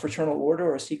know, a fraternal order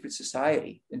or a secret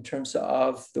society in terms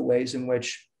of the ways in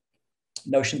which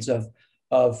notions of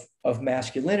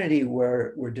masculinity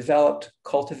were developed,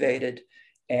 cultivated,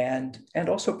 and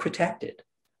also protected.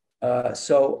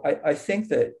 So I think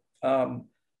that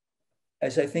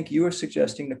as I think you were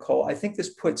suggesting, Nicole, I think this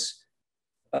puts,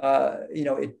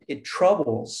 it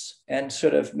troubles and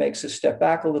sort of makes us step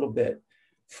back a little bit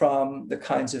from the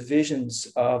kinds of visions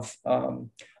of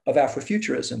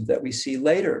Afrofuturism that we see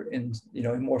later in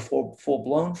more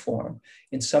full-blown form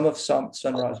in some of Sun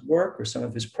Ra's work or some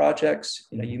of his projects.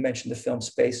 You mentioned the film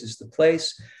Space is the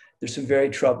Place. There's some very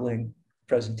troubling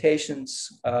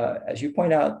presentations. As you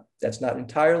point out, that's not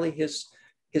entirely his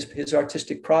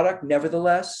artistic product.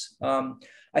 Nevertheless,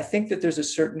 I think that there's a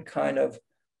certain kind of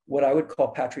what I would call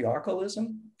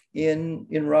patriarchalism in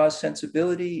Ra's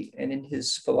sensibility and in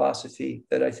his philosophy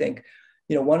that I think,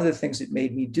 one of the things it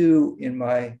made me do in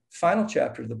my final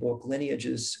chapter of the book,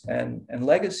 Lineages and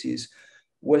Legacies,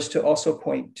 was to also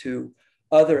point to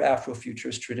other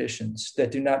Afrofuturist traditions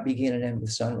that do not begin and end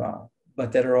with Sun Ra,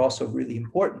 but that are also really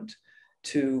important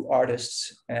to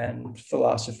artists and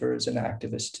philosophers and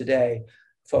activists today,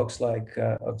 folks like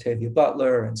Octavia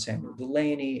Butler and Samuel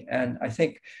Delany. And I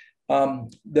think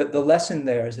the lesson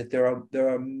there is that there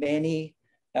are many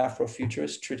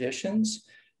Afrofuturist traditions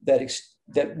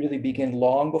that really begin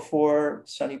long before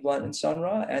Sonny Blount and Sun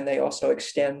Ra, and they also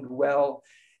extend well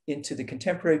into the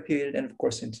contemporary period and of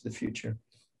course into the future.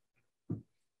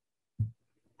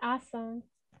 Awesome.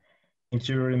 Thank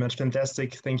you very much.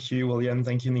 Fantastic. Thank you, William.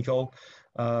 Thank you, Nicole.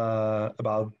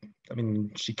 About,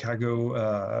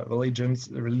 Chicago religions,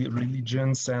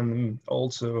 and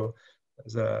also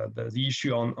the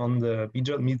issue on the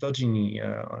misogyny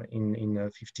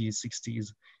in 50s,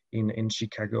 60s in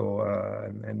Chicago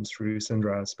and through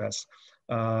Sandra's past.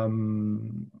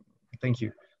 Thank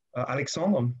you,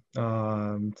 Alexandre.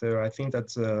 So I think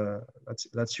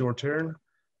that's your turn.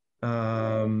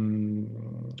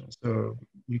 So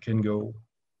you can go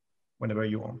whenever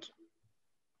you want.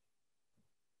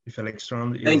 If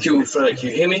Alexandre. Thank you, Frédéric. Can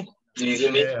you hear me? Do you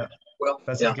hear me? Yeah. Well,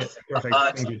 that's yeah. Okay. Perfect.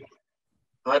 Thank you.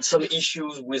 I had some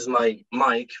issues with my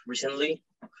mic recently.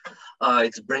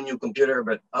 It's a brand new computer,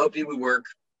 but I hope it will work.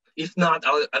 If not,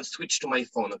 I'll switch to my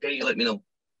phone, okay? You let me know.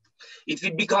 If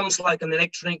it becomes like an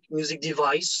electronic music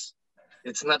device,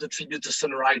 it's not a tribute to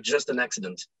Sun Ra, just an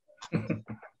accident.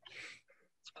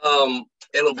 Hello,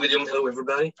 William. Hello,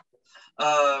 everybody.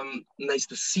 Nice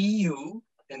to see you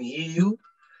and hear you.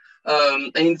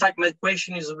 And in fact, my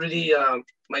question is really,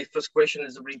 my first question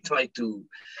is really tied to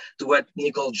what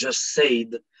Nicole just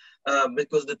said,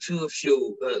 because the two of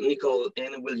you, Nicole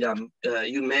and William,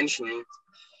 you mentioned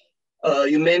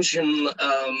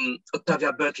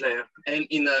Octavia Butler, and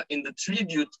in the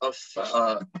tribute of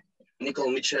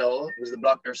Nicole Mitchell with the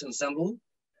Black Earth Ensemble,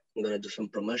 I'm gonna do some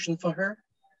promotion for her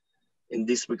in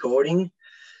this recording.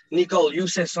 Nicole, you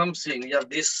said something. You have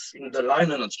this in the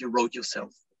liner notes you wrote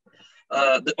yourself.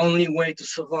 The only way to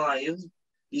survive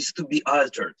is to be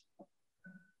altered.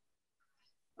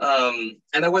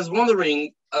 And I was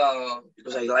wondering,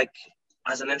 because I like,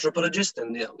 as an anthropologist,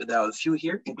 and there are a few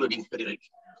here, including Frédéric,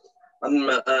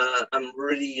 I'm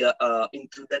really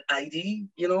into that idea,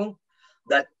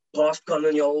 that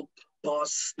post-colonial,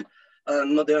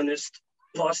 post-modernist,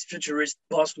 post-futurist,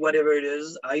 post-whatever it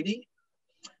is idea,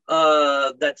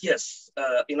 that yes,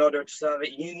 in order to survive,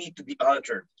 you need to be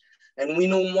altered. And we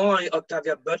know why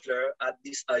Octavia Butler had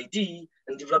this idea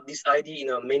and developed this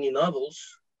idea in many novels.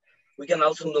 We can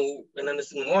also know and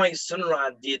understand why Sun Ra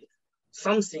did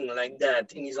something like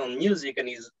that in his own music and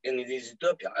in his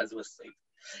utopia, as was said.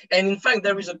 And in fact,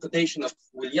 there is a quotation of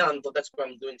William, so that's why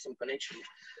I'm doing some connection.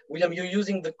 William, you're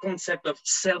using the concept of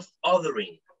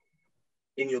self-othering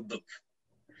in your book.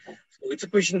 So it's a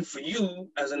question for you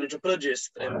as an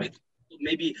anthropologist, and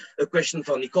maybe a question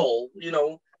for Nicole,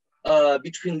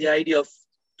 between the idea of,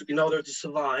 in order to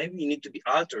survive, you need to be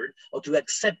altered or to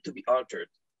accept to be altered.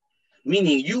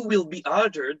 Meaning you will be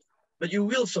altered, but you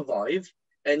will survive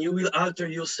and you will alter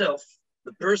yourself,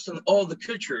 the person or the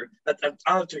culture that have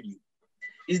altered you.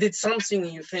 Is it something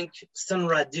you think Sun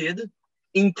Ra did,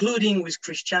 including with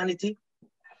Christianity?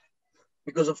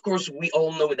 Because of course, we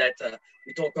all know that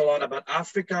we talk a lot about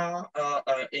Africa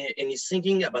in his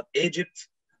thinking, about Egypt,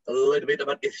 a little bit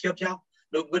about Ethiopia.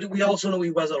 But we also know he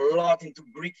was a lot into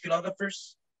Greek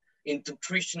philosophers, into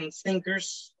Christian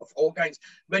thinkers of all kinds.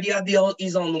 But he had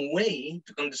his own way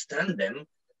to understand them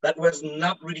that was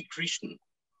not really Christian.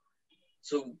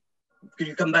 So could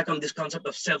you come back on this concept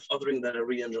of self-othering that I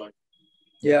really enjoy?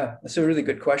 Yeah, that's a really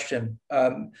good question.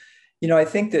 I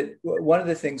think that one of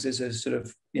the things as a sort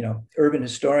of, urban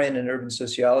historian and urban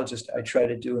sociologist I try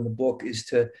to do in the book is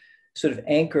to sort of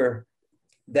anchor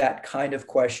that kind of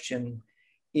question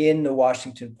in the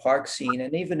Washington Park scene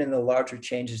and even in the larger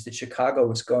changes that Chicago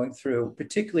was going through,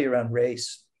 particularly around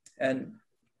race. And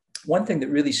one thing that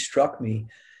really struck me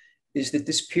is that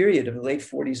this period of the late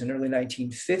 40s and early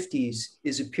 1950s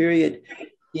is a period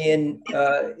in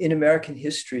American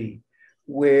history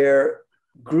where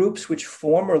groups which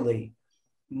formerly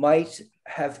might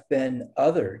have been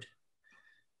othered,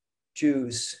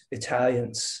 Jews,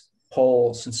 Italians,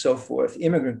 Poles, and so forth,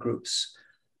 immigrant groups,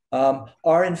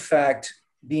 are in fact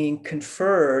being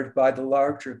conferred by the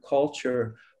larger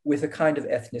culture with a kind of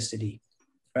ethnicity,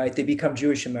 right? They become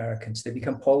Jewish Americans, they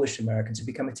become Polish Americans, they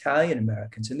become Italian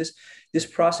Americans. And this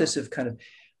process of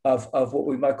of what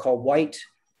we might call white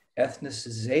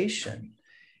ethnicization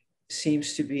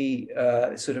seems to be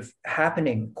sort of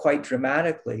happening quite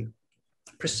dramatically,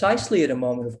 precisely at a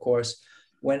moment, of course,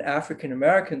 when African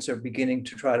Americans are beginning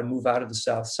to try to move out of the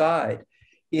South Side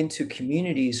into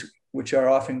communities which are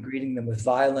often greeting them with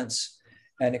violence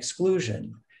and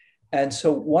exclusion. And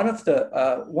so one of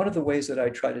the ways that I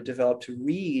try to develop to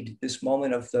read this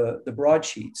moment of the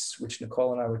broadsheets, which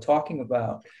Nicole and I were talking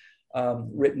about,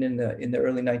 written in the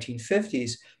early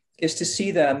 1950s, is to see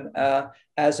them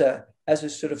as a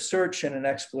sort of search and an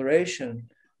exploration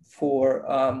for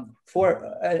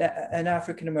an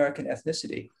African American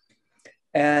ethnicity.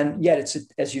 And yet, it's,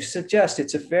 as you suggest,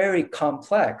 it's a very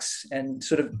complex and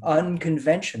sort of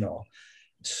unconventional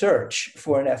search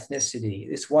for an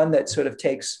ethnicity. It's one that sort of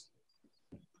takes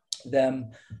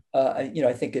them,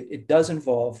 I think it does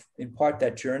involve in part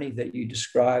that journey that you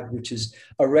described, which is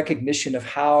a recognition of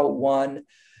how one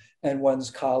and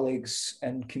one's colleagues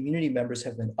and community members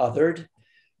have been othered,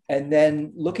 and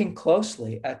then looking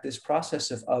closely at this process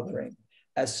of othering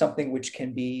as something which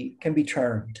can be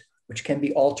turned, which can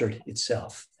be altered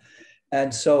itself.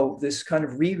 And so this kind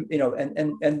of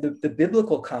the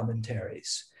biblical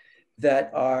commentaries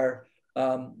that are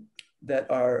in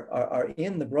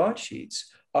the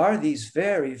broadsheets are these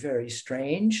very, very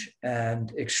strange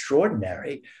and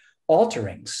extraordinary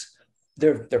alterings.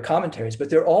 They're commentaries, but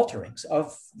they're alterings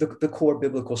of the core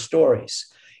biblical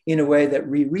stories in a way that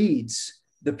rereads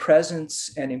the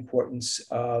presence and importance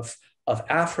of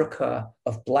Africa,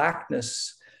 of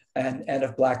Blackness, and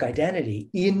of Black identity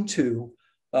into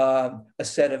a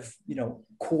set of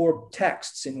core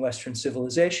texts in Western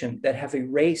civilization that have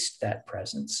erased that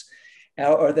presence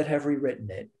or that have rewritten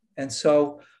it. And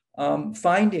so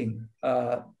finding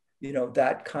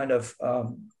that kind of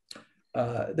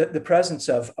the presence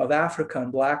of Africa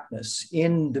and Blackness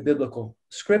in the biblical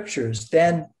scriptures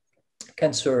then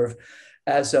can serve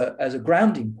as a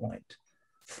grounding point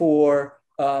for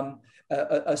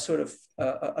a sort of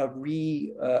a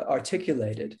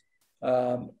re-articulated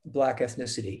Black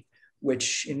ethnicity,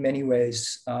 which in many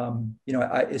ways,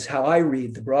 is how I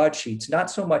read the broadsheets,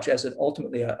 not so much as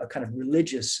ultimately a kind of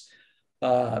religious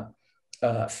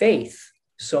faith,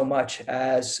 so much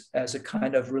as a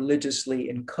kind of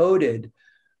religiously encoded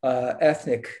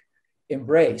ethnic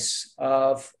embrace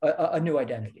of a new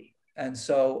identity. And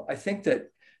so I think that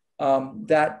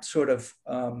that sort of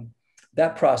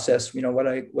that process,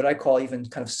 what I call even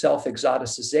kind of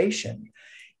self-exoticization,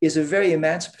 is a very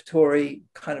emancipatory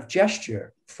kind of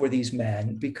gesture for these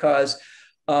men, because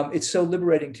it's so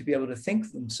liberating to be able to think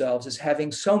of themselves as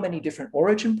having so many different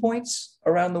origin points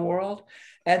around the world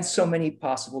and so many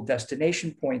possible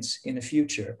destination points in the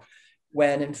future,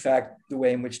 when in fact, the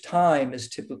way in which time is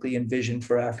typically envisioned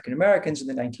for African Americans in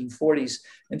the 1940s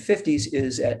and 50s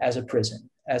is as a prison,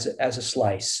 as a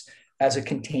slice, as a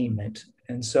containment.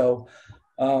 And so,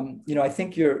 I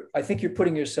think you're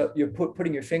putting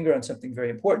your finger on something very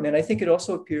important. And I think it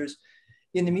also appears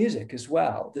in the music as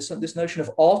well. This notion of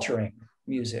altering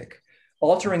music,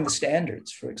 altering the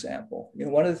standards, for example.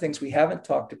 One of the things we haven't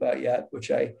talked about yet, which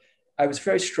I was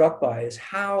very struck by, is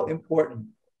how important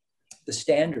the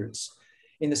standards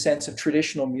in the sense of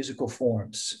traditional musical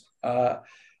forms,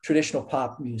 traditional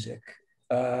pop music,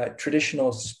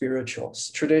 traditional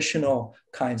spirituals, traditional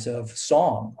kinds of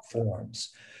song forms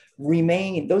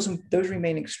remain, those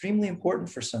remain extremely important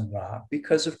for Sun Ra,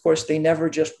 because of course they never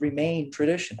just remain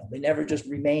traditional. They never just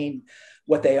remain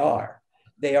what they are.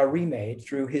 They are remade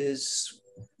through his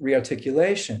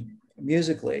rearticulation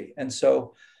musically. And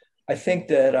so I think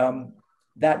that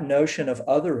that notion of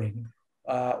othering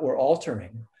or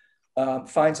altering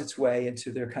finds its way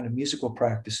into their kind of musical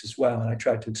practice as well. And I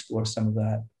tried to explore some of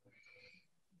that.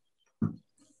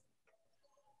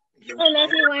 I don't know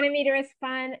if you wanted me to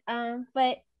respond,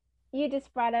 but you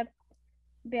just brought up,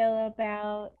 Bill,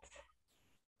 about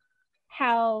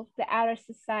how the outer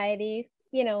society,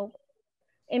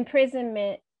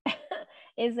 imprisonment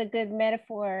is a good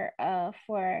metaphor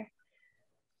for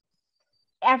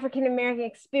African American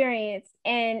experience,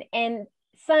 and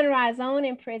Sun Ra's own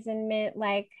imprisonment,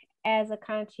 like as a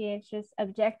conscientious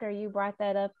objector, you brought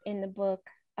that up in the book,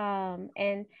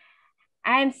 and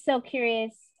I'm so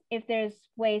curious if there's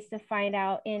ways to find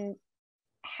out in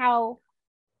how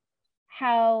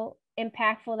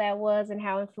impactful that was and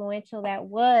how influential that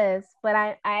was.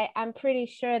 But I'm pretty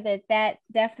sure that that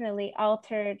definitely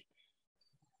altered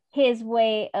his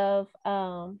way of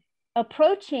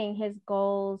approaching his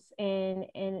goals and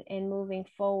moving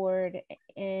forward.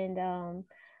 And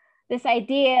this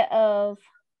idea of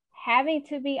having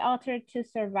to be altered to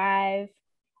survive,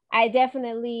 I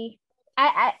definitely,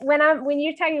 when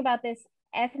you're talking about this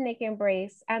ethnic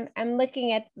embrace, I'm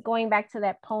looking at going back to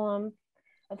that poem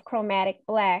of Chromatic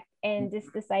Black, and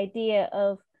just this idea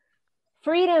of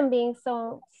freedom being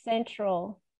so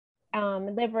central,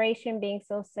 liberation being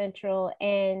so central,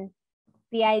 and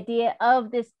the idea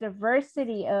of this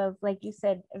diversity of, like you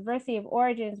said, diversity of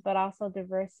origins, but also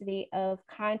diversity of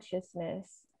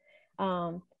consciousness.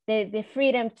 The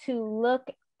freedom to look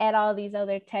at all these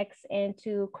other texts and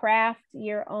to craft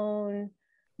your own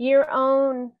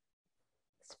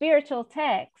spiritual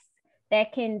text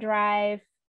that can drive,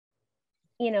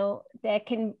 that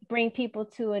can bring people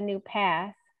to a new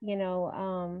path.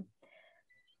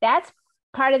 That's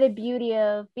part of the beauty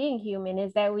of being human,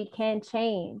 is that we can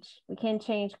change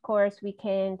course, we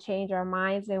can change our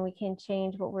minds, and we can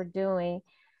change what we're doing,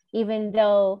 even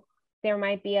though there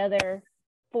might be other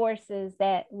forces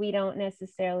that we don't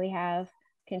necessarily have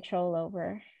control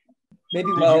over.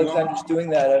 Maybe while Alexander's doing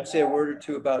that, I'd say a word or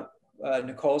two about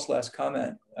Nicole's last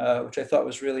comment, which I thought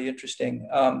was really interesting.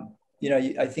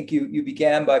 I think you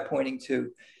began by pointing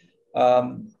to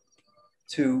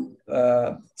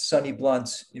Sonny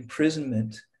Blount's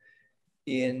imprisonment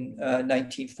in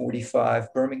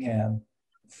 1945 Birmingham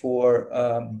for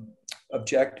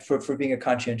being a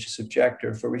conscientious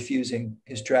objector, for refusing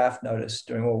his draft notice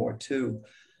during World War II.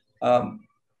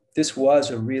 This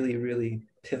was a really, really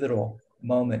pivotal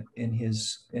moment in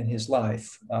his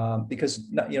life, because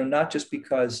not just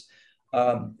because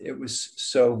it was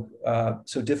so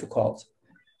difficult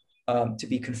to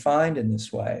be confined in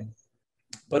this way,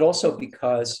 but also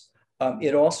because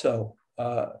it also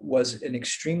was an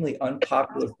extremely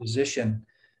unpopular position,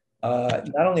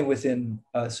 not only within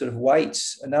sort of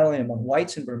whites, not only among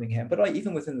whites in Birmingham, but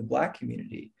even within the Black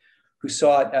community, who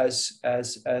saw it as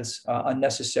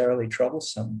unnecessarily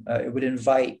troublesome. It would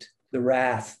invite the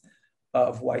wrath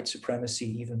of white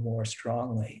supremacy even more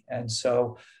strongly. And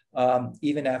so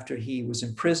even after he was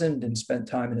imprisoned and spent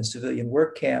time in a civilian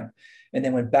work camp, and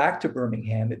then went back to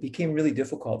Birmingham, it became really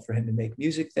difficult for him to make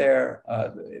music there.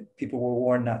 People were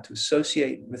warned not to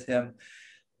associate with him.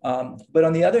 But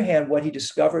on the other hand, what he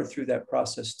discovered through that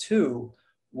process too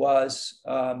was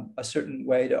a certain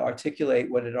way to articulate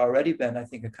what had already been, I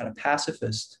think, a kind of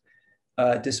pacifist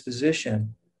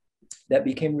disposition that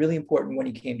became really important when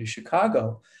he came to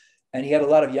Chicago. And he had a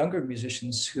lot of younger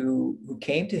musicians who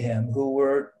came to him who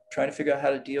were trying to figure out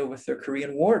how to deal with their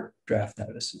Korean War draft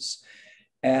notices.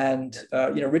 And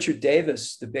Richard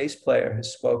Davis, the bass player,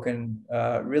 has spoken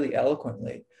really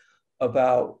eloquently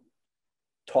about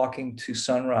talking to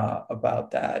Sun Ra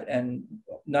about that, and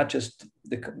not just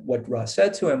what Ra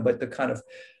said to him, but the kind of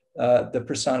the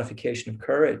personification of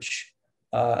courage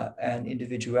and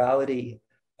individuality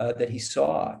that he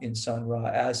saw in Sun Ra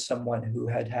as someone who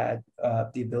had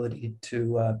the ability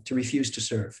to refuse to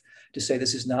serve, to say,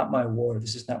 this is not my war,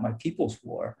 this is not my people's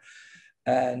war.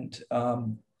 And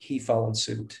he followed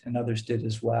suit, and others did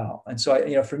as well. And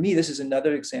so, for me, this is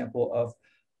another example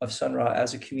of Sun Ra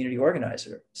as a community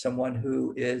organizer, someone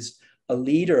who is a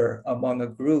leader among a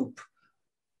group,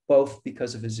 both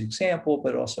because of his example,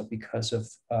 but also because of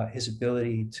his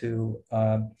ability to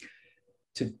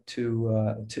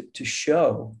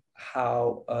show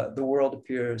how the world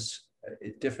appears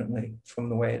differently from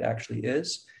the way it actually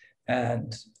is,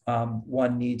 and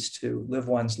one needs to live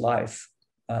one's life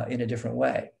in a different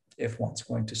way if one's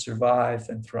going to survive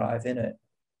and thrive in it.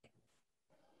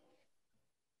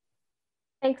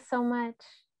 Thanks so much.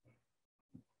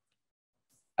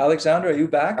 Alexander, are you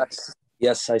back?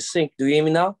 Yes, I think. Do you hear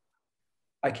me now?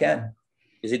 I can.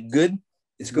 Is it good?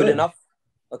 It's good enough?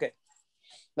 Okay.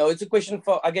 Now it's a question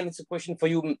for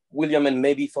you, William, and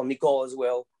maybe for Nicole as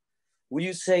well. Would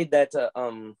you say that so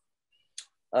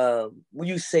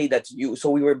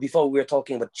before we were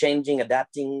talking about changing,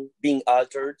 adapting, being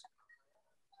altered.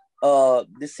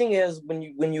 The thing is,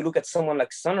 when you look at someone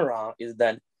like Sun Ra, is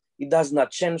that it does not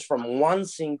change from one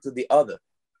thing to the other.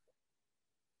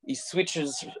 He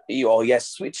has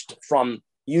switched from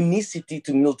unicity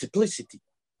to multiplicity.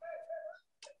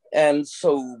 And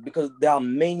so, because there are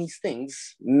many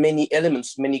things, many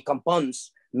elements, many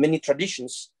components, many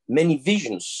traditions, many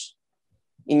visions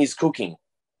in his cooking,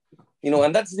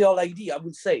 and that's the whole idea, I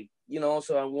would say. you know,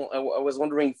 so I was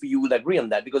wondering if you would agree on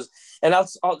that, because, and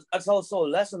that's also a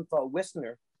lesson for a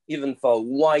Westerner, even for a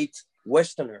white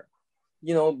Westerner,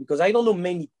 you know, because I don't know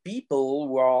many people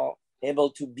who are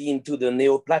able to be into the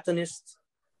Neoplatonists,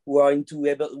 who are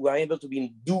able to be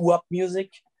in doo-wop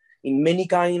music, in many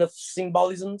kind of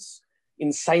symbolisms,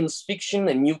 in science fiction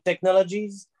and new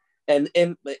technologies, and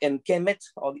Kemet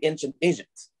or the ancient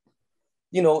Egypt.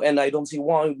 You know, and I don't see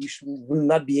why will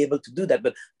not be able to do that.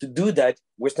 But to do that,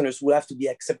 Westerners will have to be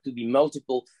accepted to be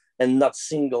multiple and not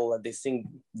single, and they think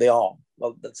they are.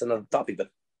 Well, that's another topic. But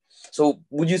so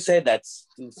would you say that,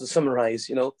 to summarize,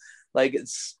 you know, like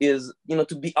you know,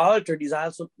 to be altered is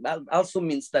also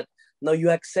means that now you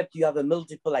accept you have a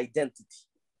multiple identity.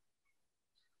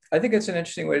 I think it's an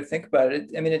interesting way to think about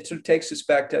it. I mean, it sort of takes us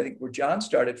back to, I think, where John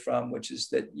started from, which is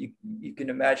that you can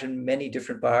imagine many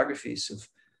different biographies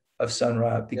of Sun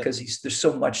Ra, because there's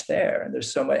so much there, and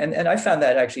there's so much. And I found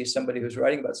that actually, as somebody who's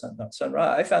writing about Sun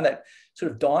Ra, I found that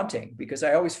sort of daunting, because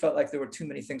I always felt like there were too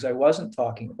many things I wasn't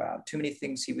talking about, too many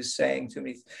things he was saying, too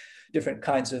many different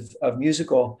kinds of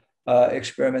musical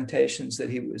experimentations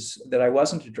that I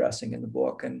wasn't addressing in the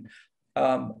book. And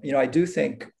you know, I do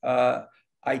think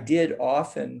I did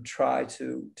often try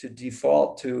to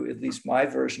default to at least my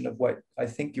version of what I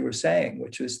think you were saying,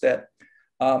 which was that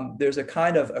there's a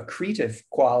kind of accretive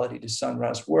quality to Sun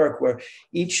Ra's work, where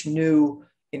each new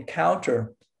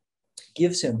encounter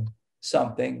gives him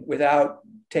something without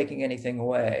taking anything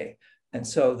away. And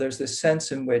so there's this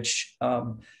sense in which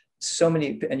so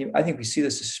many, and I think we see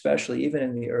this especially even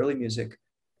in the early music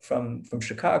from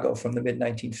Chicago, from the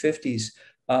mid-1950s,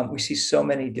 we see so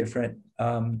many different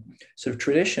sort of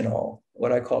traditional,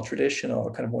 what I call traditional,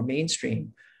 or kind of more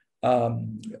mainstream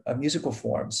musical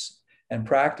forms and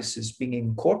practices being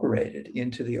incorporated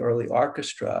into the early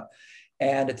orchestra.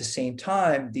 And at the same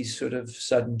time, these sort of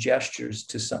sudden gestures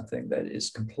to something that is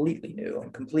completely new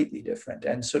and completely different.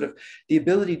 And sort of the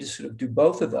ability to sort of do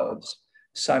both of those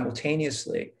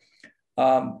simultaneously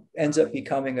ends up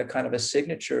becoming a kind of a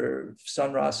signature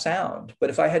Sun Ra sound. But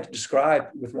if I had to describe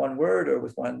with one word or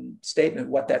with one statement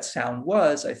what that sound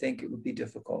was, I think it would be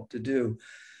difficult to do.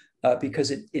 Because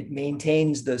it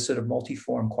maintains the sort of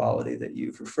multiform quality that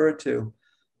you've referred to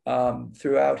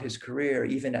throughout his career,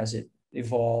 even as it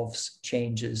evolves,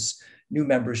 changes. New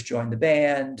members join the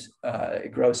band,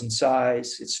 it grows in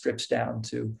size, it strips down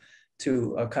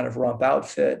to a kind of rump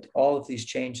outfit. All of these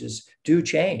changes do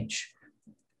change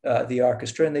the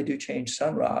orchestra, and they do change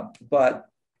Sun Ra. But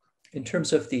in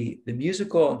terms of the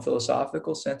musical and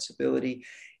philosophical sensibility,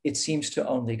 it seems to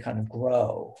only kind of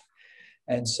grow.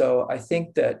 And so I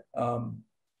think that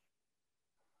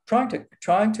trying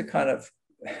to kind of,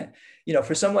 you know,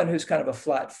 for someone who's kind of a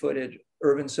flat-footed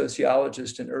urban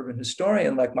sociologist and urban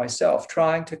historian like myself,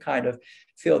 trying to kind of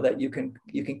feel that you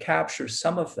can capture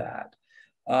some of that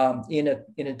in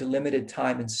a delimited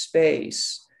time and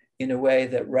space, in a way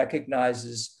that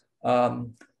recognizes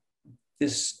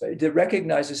that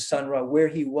recognizes Sun Ra where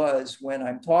he was when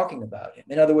I'm talking about him.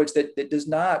 In other words, that does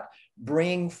not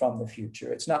bring from the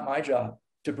future. It's not my job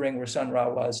to bring where Sun Ra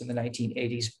was in the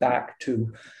 1980s back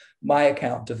to my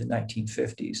account of the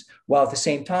 1950s. While at the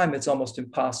same time, it's almost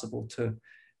impossible to,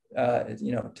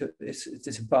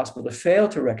 it's impossible to fail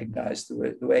to recognize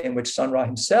the way in which Sun Ra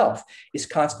himself is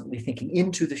constantly thinking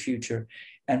into the future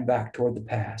and back toward the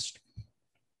past.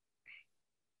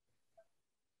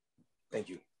 Thank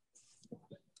you.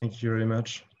 Thank you very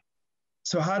much.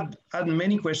 So I had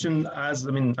many questions as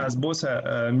both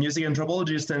a music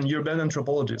anthropologist and urban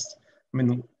anthropologist. I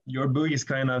mean, your book is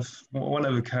kind of one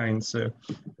of a kind, so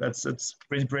that's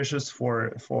pretty precious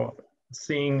for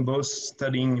seeing both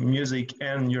studying music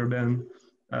and urban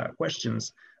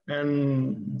questions.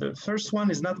 And the first one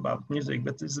is not about music,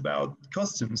 but it's about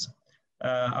costumes.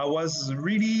 I was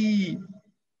really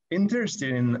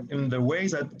interested in the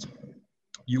ways that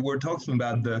you were talking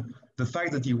about the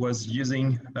fact that he was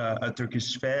using a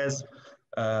Turkish fez,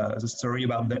 the story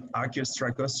about the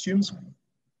Arkestra costumes.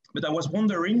 But I was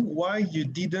wondering why you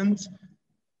didn't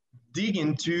dig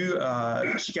into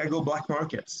Chicago black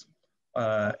markets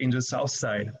in the South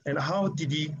Side, and how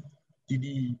did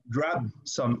he grab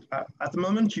some? At the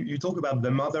moment, you talk about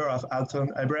the mother of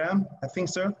Alton Abraham, I think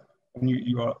so, and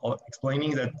you are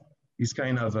explaining that he's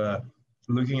kind of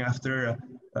looking after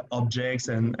objects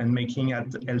and making at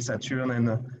El Saturn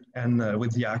and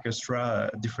with the Arkestra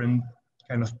different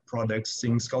kind of products,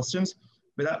 things, costumes.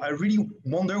 But I really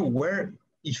wonder where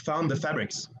he found the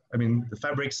fabrics. I mean, the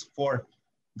fabrics for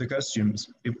the costumes.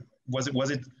 Was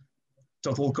it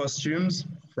total costumes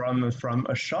from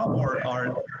a shop,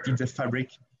 or did the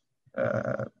fabric?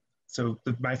 So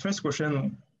my first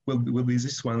question will be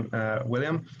this one,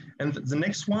 William. And the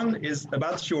next one is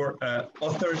about your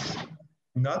author's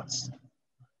notes,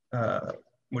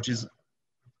 which is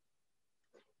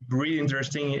really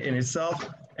interesting in itself.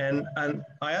 And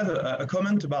I have a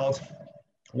comment about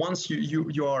once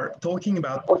you are talking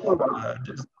about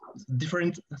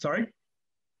different, sorry?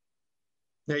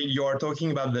 You are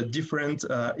talking about the different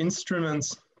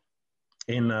instruments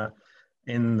in the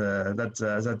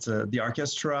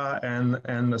Arkestra and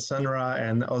the Sonra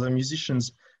and other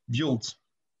musicians built.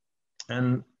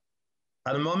 And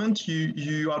at the moment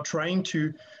you are trying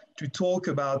to talk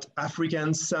about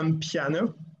African thumb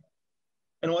piano,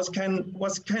 and was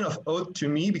kind of odd to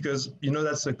me, because you know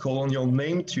that's a colonial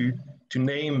name to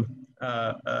name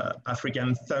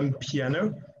African thumb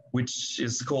piano, which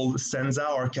is called senza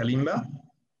or kalimba.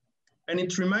 And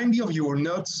it reminded me of your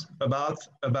notes about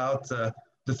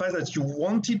the fact that you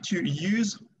wanted to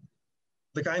use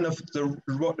the kind of the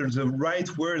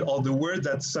right word, or the word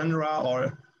that Sonra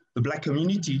or the Black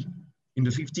community in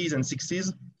the 50s and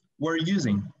 60s were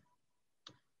using.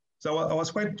 So I was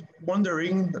quite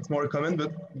wondering, that's more a comment,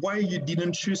 but why you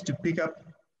didn't choose to pick up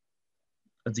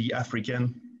the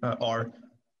African or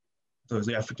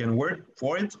the African word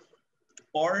for it,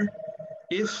 or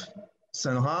if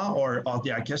Sonra or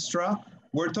the Arkestra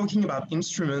were talking about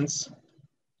instruments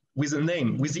with a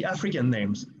name, with the African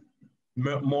names,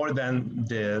 more than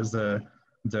the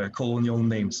colonial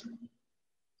names.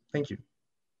 Thank you.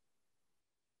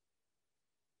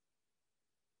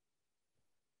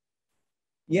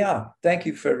 Yeah, thank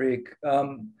you, Frédéric.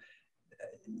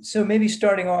 So maybe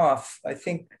starting off, I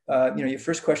think your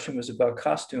first question was about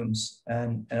costumes,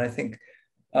 and I think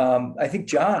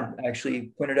John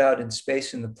actually pointed out in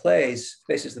Spaces the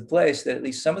Place that at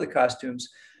least some of the costumes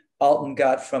Alton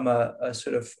got from a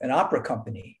sort of an opera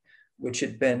company, which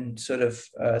had been sort of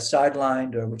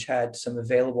sidelined, or which had some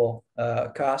available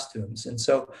costumes. And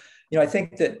so, I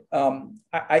think that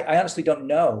I honestly don't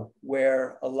know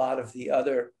where a lot of the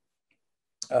other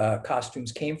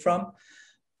costumes came from.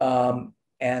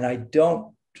 And I'm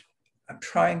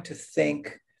trying to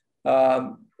think,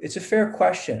 it's a fair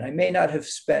question. I may not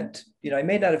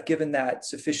have given that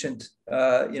sufficient,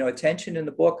 attention in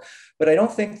the book, but I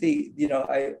don't think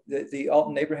the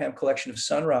Alton Abraham collection of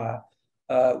Sun Ra,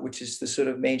 which is the sort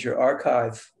of major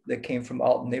archive that came from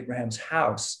Alton Abraham's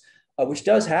house, which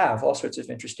does have all sorts of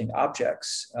interesting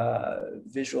objects,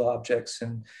 visual objects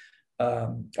and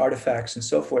artifacts and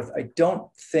so forth. I don't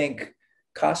think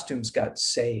costumes got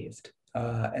saved.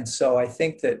 And so I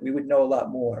think that we would know a lot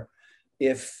more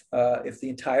if the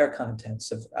entire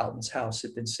contents of Alton's house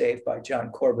had been saved by John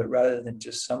Corbett rather than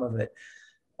just some of it.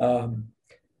 But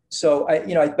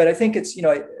I think it's,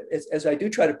 as I do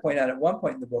try to point out at one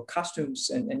point in the book,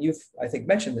 costumes, and you've, I think,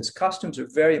 mentioned this, costumes are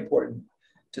very important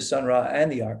to Sun Ra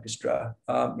and the Arkestra.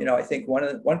 I think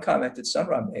one comment that Sun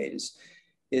Ra made is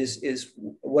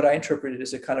what I interpreted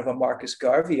as a kind of a Marcus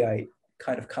Garveyite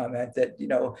kind of comment that,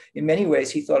 in many ways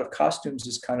he thought of costumes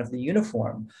as kind of the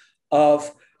uniform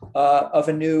of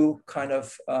a new kind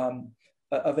of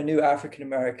a new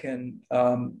African-American,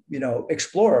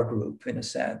 explorer group in a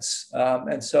sense.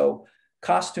 And so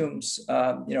costumes,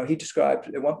 he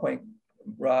described at one point,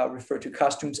 referred to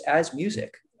costumes as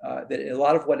music, that a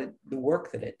lot of the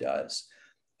work that it does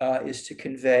is to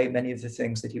convey many of the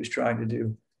things that he was trying to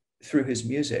do through his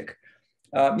music.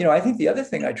 I think the other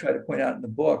thing I try to point out in the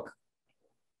book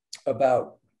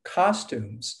about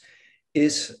costumes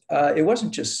is it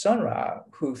wasn't just Sun Ra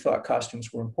who thought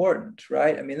costumes were important,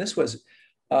 right? I mean, this was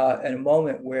in a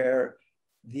moment where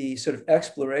the sort of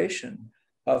exploration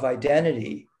of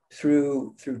identity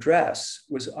through dress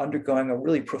was undergoing a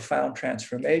really profound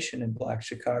transformation in Black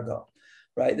Chicago,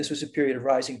 right? This was a period of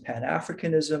rising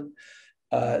Pan-Africanism.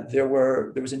 There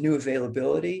was a new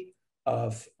availability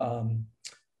of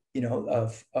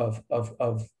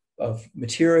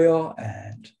material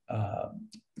and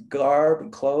garb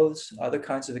and clothes, other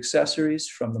kinds of accessories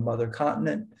from the mother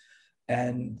continent.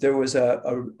 And there was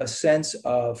a sense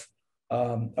of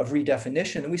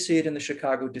redefinition. And we see it in the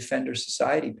Chicago Defender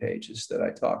Society pages that I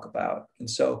talk about. And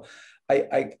so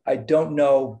I don't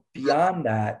know beyond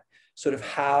that sort of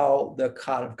how the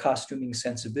kind of costuming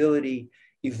sensibility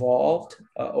evolved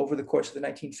over the course of the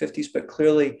 1950s, but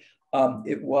clearly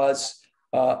it was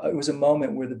a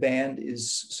moment where the band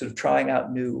is sort of trying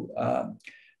out new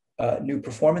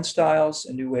performance styles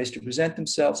and new ways to present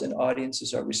themselves, and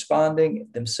audiences are responding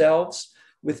themselves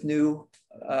with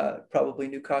probably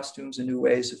new costumes and new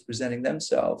ways of presenting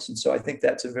themselves. And so I think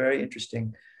that's a very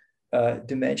interesting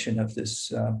dimension of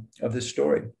this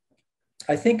story.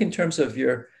 I think in terms of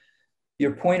your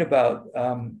point about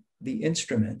the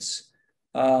instruments,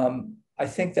 I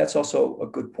think that's also a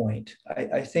good point.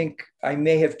 I think I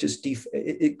may have just,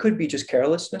 it could be just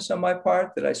carelessness on my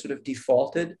part that I sort of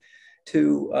defaulted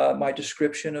to my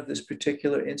description of this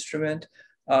particular instrument.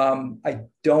 I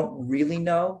don't really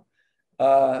know.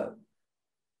 I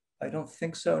don't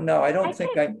think so. No, I don't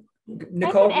think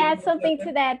Nicole, I can add something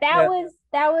to that. That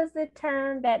was the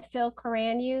term that Phil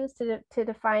Coran used to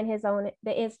define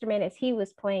the instrument as he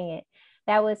was playing it.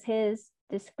 That was his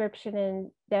description and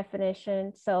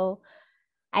definition. So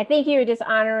I think you were just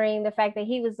honoring the fact that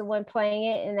he was the one playing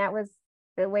it, and that was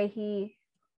the way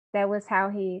that was how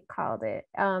he called it.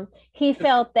 He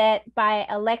felt that by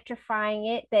electrifying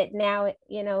it, that now,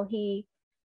 he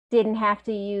didn't have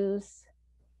to use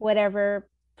whatever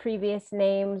previous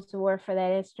names were for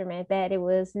that instrument, that it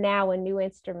was now a new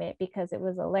instrument because it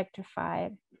was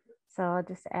electrified. So I'll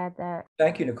just add that.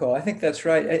 Thank you, Nicole. I think that's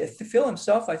right. Phil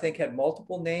himself, I think, had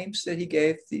multiple names that he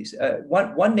gave these.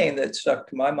 One name that stuck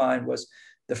to my mind was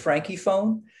the Frankie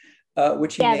phone,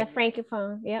 which he named, the Frankie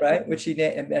phone, yeah, right. Which he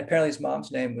named, and apparently his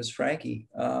mom's name was Frankie.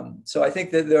 So I think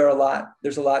that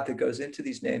there's a lot that goes into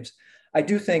these names. I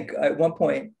do think at one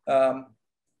point, I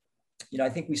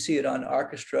think we see it on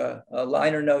Arkestra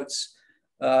liner notes.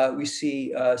 We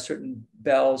see certain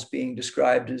bells being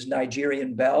described as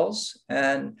Nigerian bells,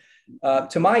 and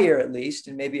to my ear at least,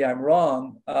 and maybe I'm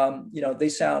wrong, they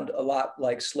sound a lot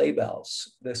like sleigh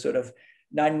bells, the sort of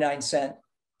 99-cent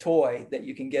toy that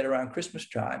you can get around Christmas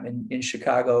time in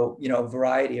Chicago,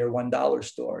 variety or $1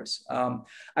 stores.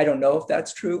 I don't know if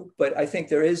that's true, but I think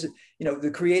there is,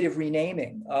 the creative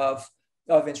renaming of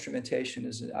instrumentation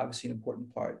is obviously an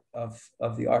important part of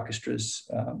the orchestra's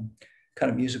kind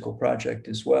of musical project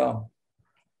as well.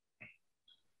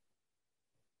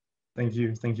 Thank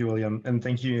you, William, and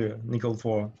thank you, Nicole,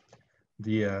 for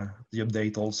the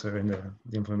update also and the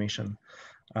information.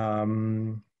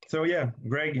 So yeah,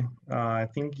 Greg, I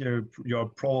think you're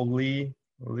probably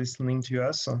listening to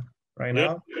us right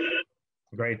now.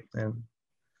 Great, and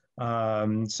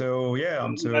so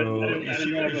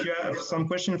if you have some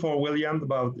question for William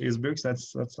about his books,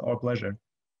 that's our pleasure.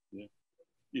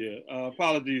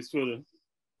 Apologies for the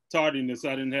tardiness.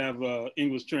 I didn't have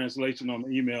English translation on my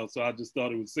email, so I just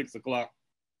thought it was 6 o'clock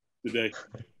today.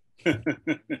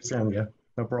 Yeah,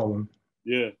 no problem.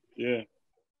 I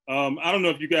don't know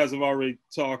if you guys have already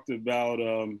talked about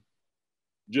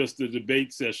just the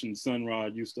debate session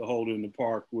Sunrod used to hold in the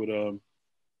park with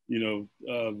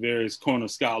various corner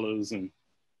scholars and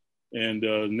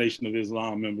Nation of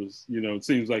Islam members. It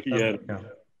seems like he had a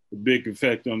big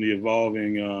effect on the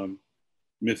evolving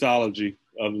mythology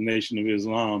of the Nation of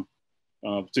Islam,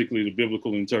 particularly the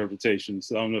biblical interpretation.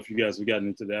 So I don't know if you guys have gotten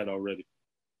into that already.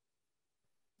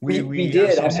 We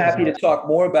did. I'm happy to talk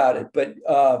more about it, but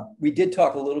we did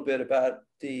talk a little bit about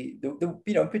the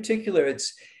in particular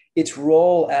its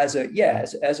role as a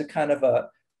kind of a,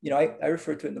 I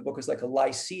refer to it in the book as like a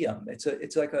lyceum. It's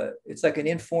like an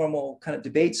informal kind of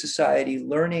debate society,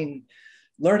 learning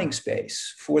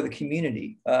space for the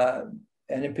community,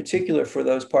 and in particular for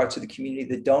those parts of the community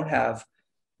that don't have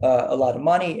a lot of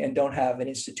money and don't have an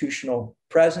institutional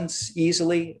presence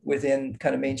easily within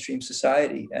kind of mainstream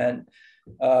society. And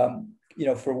for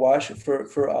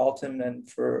Alton and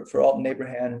for Alton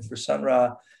Abraham and for Sun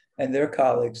Ra and their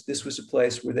colleagues, this was a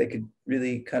place where they could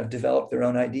really kind of develop their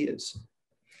own ideas.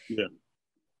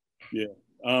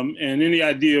 And any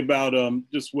idea about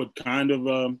just what kind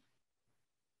of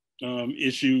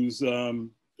issues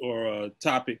or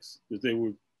topics that they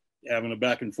were having a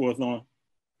back and forth on?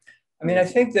 I mean, I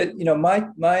think that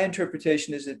my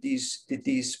interpretation is that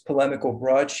these polemical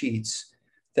broadsheets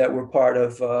that were part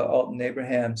of Alton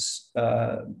Abraham's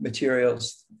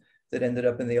materials that ended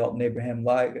up in the Alton Abraham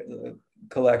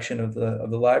collection of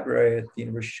the library at the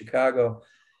University of Chicago.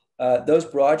 Those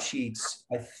broadsheets,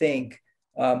 I think,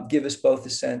 give us both a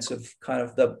sense of kind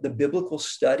of the biblical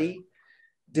study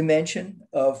dimension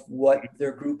of what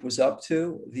their group was up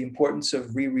to, the importance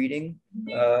of rereading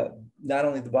not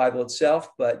only the Bible itself,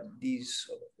 but these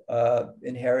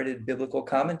inherited biblical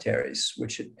commentaries,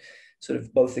 which had sort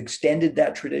of both extended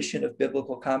that tradition of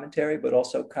biblical commentary, but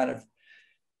also kind of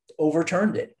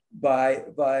overturned it by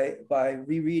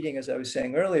rereading, as I was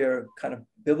saying earlier, kind of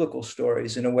biblical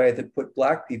stories in a way that put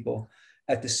Black people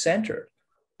at the center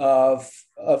of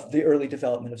the early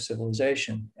development of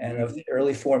civilization and of the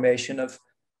early formation of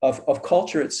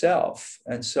culture itself.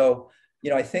 And so,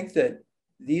 I think that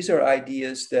these are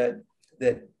ideas that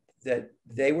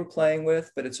they were playing with,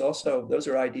 but those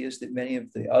are ideas that many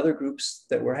of the other groups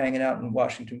that were hanging out in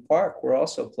Washington Park were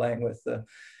also playing with.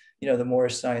 The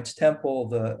Moorish Science Temple,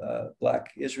 the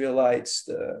Black Israelites,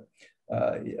 the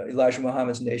Elijah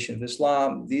Muhammad's Nation of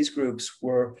Islam. These groups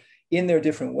were in their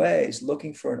different ways,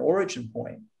 looking for an origin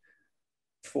point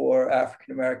for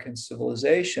African-American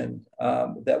civilization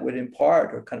that would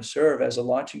impart or kind of serve as a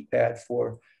launching pad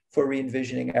for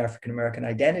re-envisioning African-American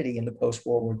identity in the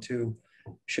post-World War II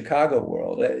Chicago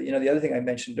world. You know, the other thing I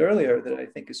mentioned earlier that I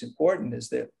think is important is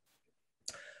that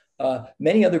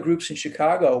many other groups in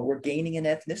Chicago were gaining an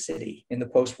ethnicity in the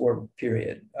post-war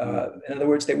period. In other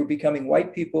words, they were becoming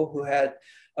white people who had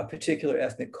a particular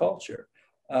ethnic culture.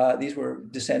 These were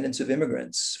descendants of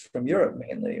immigrants from Europe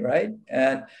mainly, right?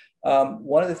 And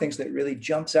one of the things that really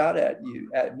jumps out at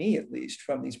me at least,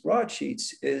 from these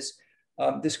broadsheets is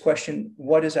this question: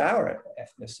 what is our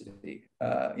ethnicity?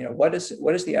 You know, what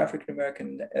does the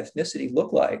African-American ethnicity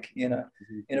look like in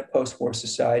a post-war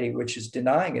society which is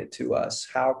denying it to us?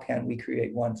 How can we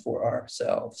create one for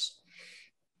ourselves?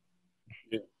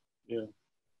 Yeah.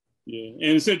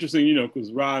 And it's interesting, you know,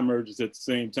 because Ra emerges at the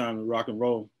same time that rock and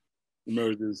roll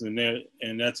emerges, and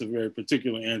that's a very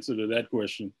particular answer to that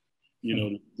question. You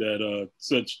know, that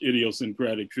such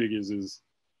idiosyncratic figures as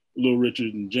Little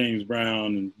Richard and James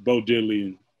Brown and Bo Diddley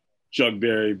and Chuck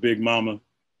Berry, Big Mama,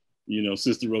 you know,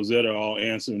 Sister Rosetta, all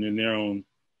answering in their own,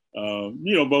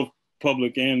 you know, both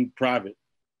public and private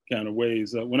kind of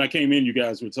ways. When I came in, you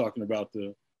guys were talking about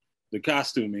the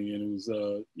costuming, and it was,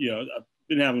 you know, I've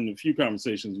been having a few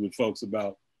conversations with folks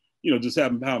about, you know, just how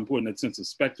important that sense of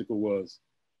spectacle was,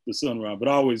 the Sun Ra. But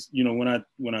I always, you know,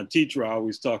 when I teach, I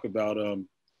always talk about,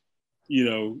 you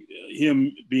know,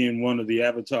 him being one of the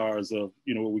avatars of,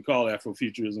 you know, what we call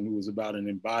Afrofuturism, who was about an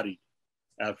embodied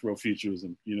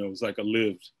Afrofuturism. You know, it's like a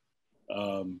lived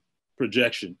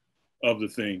projection of the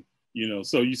thing, you know.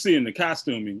 So you see in the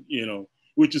costuming, you know,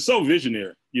 which is so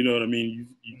visionary, you know what I mean?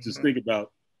 You just think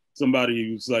about somebody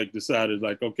who's like decided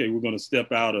like, okay, we're going to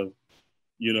step out of,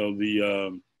 you know,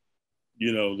 the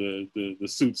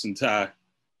suits and tie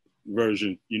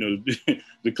version, you know,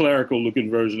 the clerical looking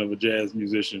version of a jazz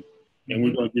musician. And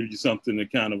we're going to give you something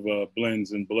that kind of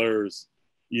blends and blurs,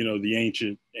 you know, the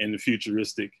ancient and the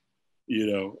futuristic, you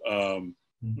know,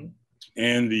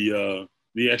 and the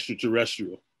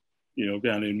extraterrestrial, you know,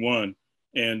 kind of in one.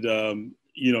 And,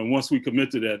 you know, once we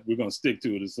commit to that, we're going to stick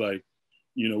to it. It's like,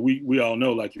 you know, we all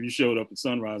know, like, if you showed up at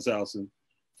Sunrise House at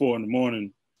 4 in the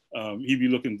morning, he'd be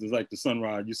looking to like the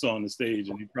sunrise you saw on the stage,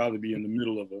 and he'd probably be in the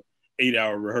middle of a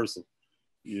 8-hour rehearsal,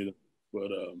 you know.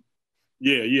 But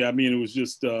yeah, I mean, it was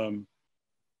just,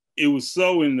 it was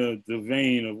so in the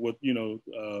vein of what, you know,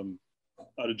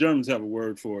 the Germans have a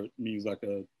word for it. It means like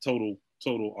a total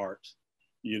art,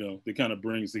 you know, that kind of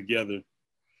brings together,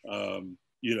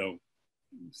 you know,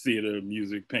 theater,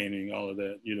 music, painting, all of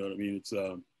that, you know what I mean? It's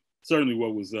certainly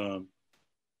what was, you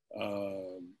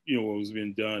know, what was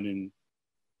being done in,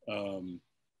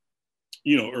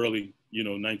 you know, early, you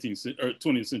know,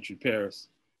 20th century Paris,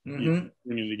 you know,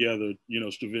 bringing together, you know,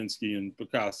 Stravinsky and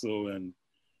Picasso and,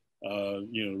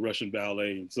 you know, Russian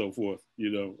ballet and so forth, you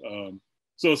know.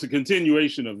 So it's a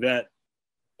continuation of that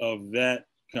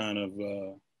kind of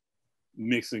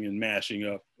mixing and mashing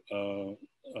up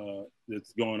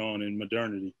that's going on in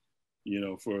modernity, you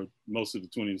know, for most of the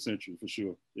 20th century, for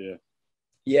sure.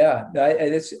 Yeah,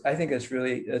 I think that's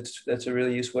a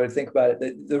really useful way to think about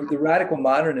it. The radical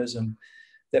modernism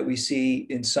that we see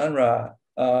in Sun Ra,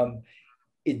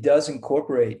 it does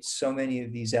incorporate so many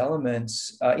of these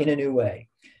elements in a new way.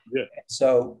 Yeah.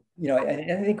 So, you know,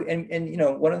 and I think, and you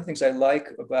know, one of the things I like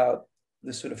about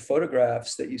the sort of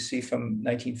photographs that you see from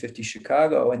 1950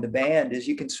 Chicago and the band is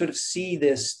you can sort of see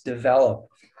this develop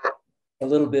a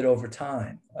little bit over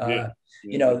time.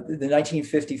 You know, the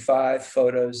 1955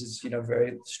 photos is, you know,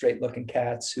 very straight looking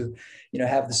cats who, you know,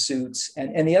 have the suits.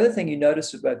 And the other thing you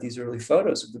notice about these early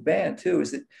photos of the band too,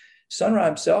 is that Sun Ra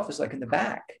himself is like in the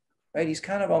back, right? He's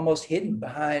kind of almost hidden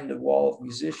behind a wall of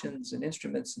musicians and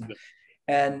instruments.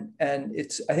 And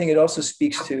it's, I think it also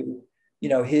speaks to, you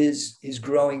know, his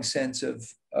growing sense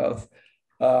of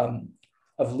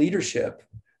leadership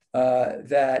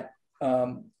that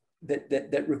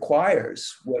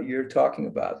requires what you're talking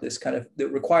about, this kind of, that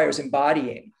requires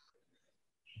embodying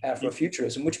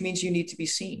Afrofuturism, which means you need to be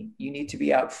seen, you need to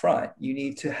be out front, you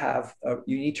need to have,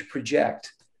 you need to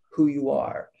project who you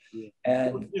are.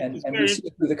 And we see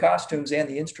it through the costumes and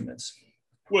the instruments.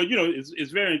 Well, you know,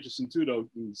 it's very interesting too, though,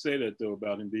 when you say that though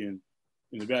about him being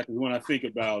in the back. When I think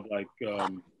about like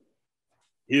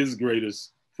his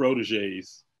greatest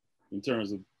proteges in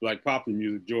terms of like popular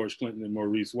music, George Clinton and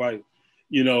Maurice White,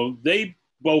 you know, they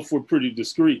both were pretty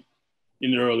discreet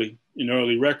in early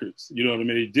records. You know what I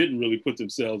mean? They didn't really put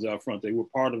themselves out front. They were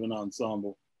part of an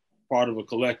ensemble, part of a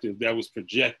collective that was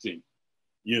projecting.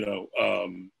 You know,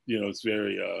 it's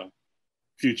very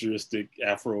futuristic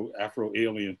Afro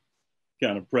alien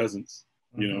kind of presence.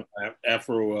 you know,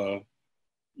 Afro,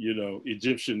 you know,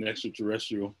 Egyptian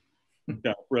extraterrestrial kind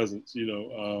of presence, you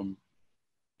know.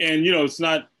 And, you know, it's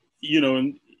not, you know,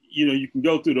 and, you know, you can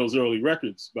go through those early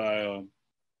records by,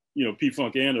 you know,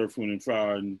 P-Funk and Earth, Wind and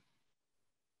Fire, and,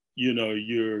 you know,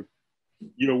 you're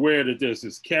aware that there's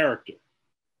this character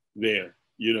there,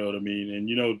 you know what I mean? And,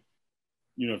 you know,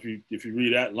 if you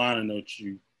read that liner notes,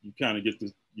 you kind of get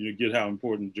the, you know, get how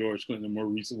important George Clinton and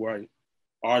Maurice White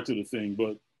are to the thing.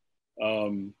 But,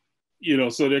 you know,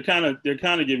 so they're kind of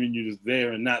giving you this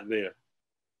there and not there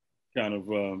kind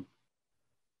of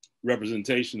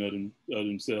representation of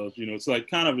themselves. You know, it's like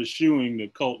kind of eschewing the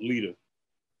cult leader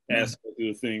aspect of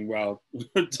the thing while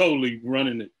totally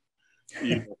running it,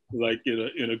 you know, like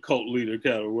in a cult leader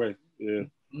kind of way. Yeah.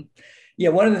 Yeah,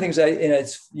 one of the things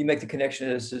you make the connection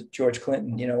as to George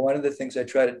Clinton. You know, one of the things I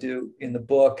try to do in the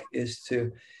book is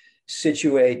to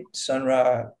situate Sun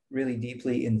Ra really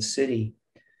deeply in the city,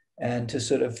 and to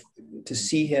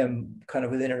see him kind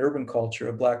of within an urban culture,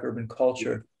 a Black urban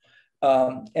culture.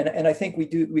 And I think we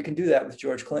can do that with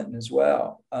George Clinton as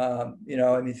well. You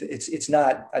know, I mean, it's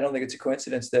not, I don't think it's a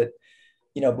coincidence that,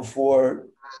 you know, before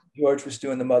George was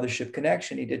doing the Mothership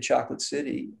Connection, he did Chocolate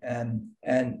City. And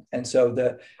so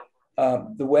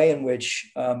the way in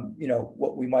which, you know,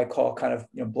 what we might call kind of,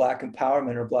 you know, Black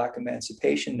empowerment or Black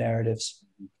emancipation narratives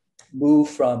move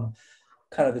from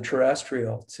kind of the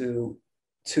terrestrial to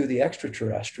the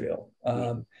extraterrestrial.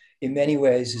 In many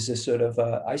ways is a sort of,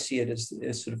 I see it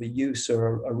as sort of a use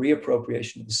or a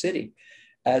reappropriation of the city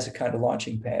as a kind of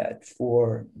launching pad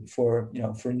for you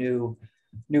know, for new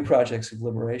projects of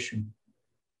liberation.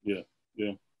 Yeah,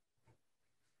 yeah.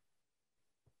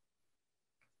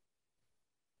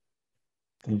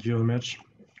 Thank you very much,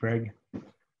 Greg.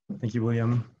 Thank you,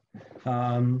 William.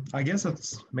 I guess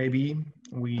that's maybe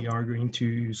we are going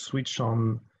to switch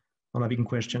on having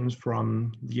questions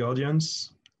from the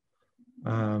audience.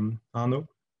 Arnaud,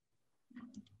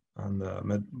 and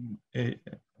of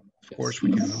course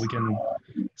we can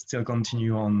still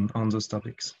continue on those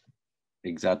topics.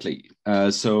 Exactly.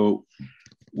 So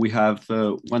we have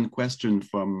one question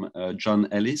from John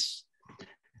Ellis.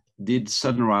 Did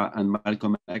Sun Ra and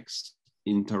Malcolm X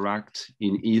interact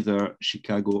in either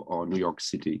Chicago or New York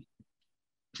City?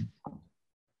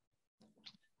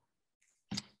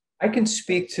 I can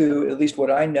speak to at least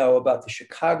what I know about the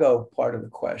Chicago part of the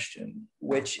question,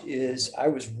 which is, I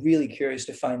was really curious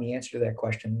to find the answer to that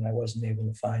question, and I wasn't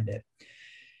able to find it.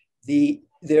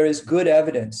 There is good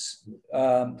evidence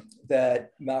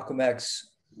that Malcolm X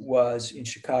was in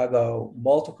Chicago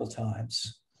multiple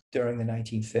times during the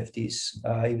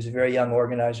 1950s. He was a very young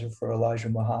organizer for Elijah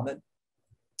Muhammad.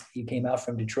 He came out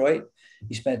from Detroit.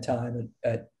 He spent time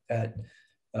at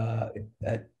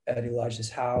Elijah's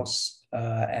house,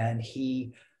 and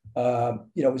he,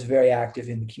 you know, was very active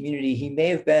in the community. He may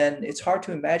have been, it's hard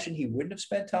to imagine he wouldn't have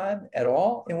spent time at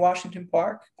all in Washington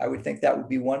Park. I would think that would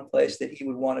be one place that he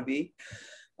would want to be,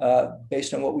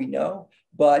 based on what we know.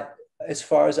 But as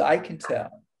far as I can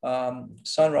tell,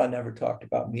 Sun Ra never talked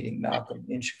about meeting Malcolm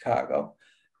in Chicago,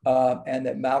 and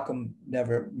that Malcolm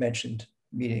never mentioned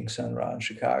meeting Sun Ra in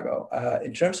Chicago.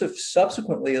 In terms of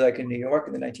subsequently, like in New York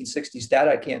in the 1960s, that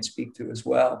I can't speak to as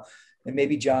well. And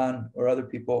maybe John or other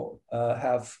people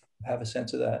have a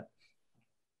sense of that.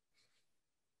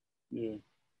 Yeah.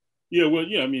 Yeah, well,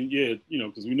 yeah, I mean, yeah, you know,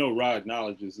 because we know Ra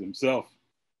acknowledges himself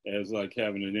as like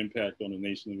having an impact on the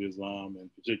Nation of Islam, and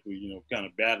particularly, you know, kind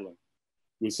of battling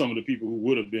with some of the people who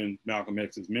would have been Malcolm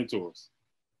X's mentors,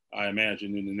 I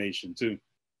imagine, in the nation too.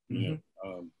 You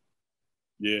know,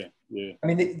 yeah, yeah. I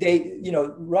mean, they you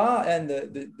know, Ra and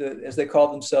the as they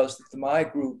call themselves, the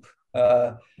Thamai group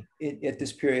at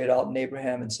this period, Alton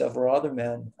Abraham and several other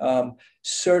men,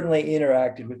 certainly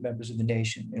interacted with members of the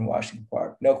nation in Washington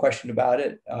Park, no question about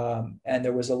it. And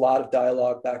there was a lot of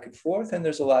dialogue back and forth, and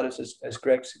there's a lot of, as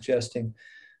Greg's suggesting,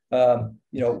 you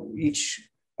know, each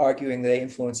arguing they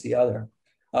influence the other.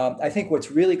 I think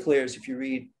what's really clear is if you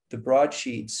read the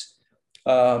broadsheets,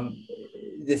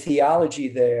 the theology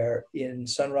there in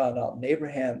Sun Ra and Alton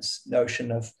Abraham's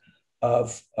notion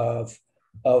of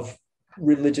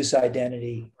religious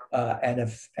identity and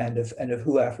of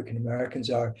who African Americans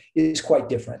are is quite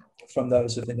different from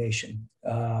those of the nation.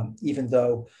 Even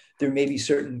though there may be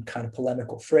certain kind of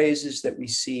polemical phrases that we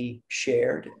see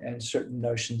shared, and certain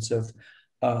notions of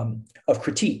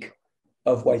critique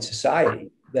of white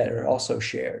society that are also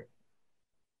shared.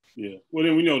 Yeah. Well,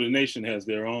 then we know the nation has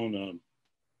their own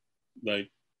like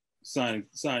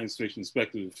science fiction,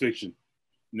 speculative fiction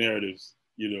narratives,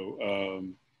 you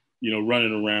know,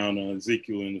 running around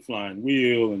Ezekiel and the flying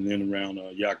wheel, and then around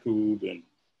Yaqub, and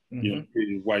you know,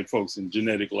 white folks in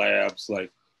genetic labs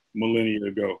like millennia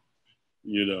ago.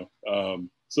 you know.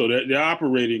 So they're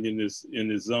operating in this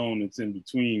zone that's in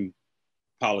between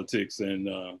politics and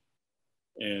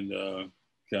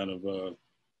kind of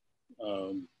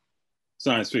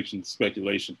science fiction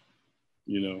speculation,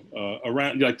 you know,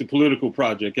 around like the political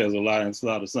project has a lot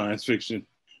of science fiction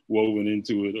woven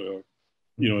into it, or,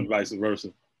 you know, and vice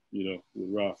versa, you know, with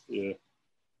Roth, yeah.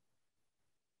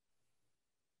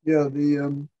 Yeah,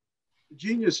 the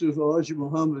genius of Elijah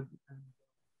Muhammad and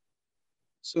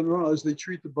Sun Ra, as they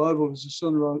treat the Bible as a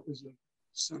Sun Ra, as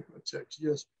a text,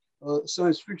 yes,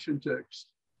 science fiction text.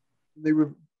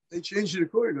 They changed it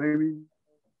accordingly. I mean,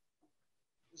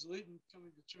 was Leighton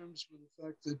coming to terms with the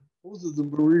fact that both of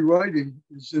them were rewriting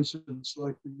these incidents,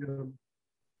 like the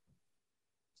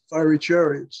fiery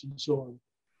chariots and so on.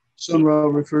 Sun Ra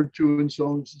referred to in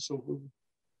songs and so forth.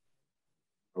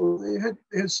 Well, they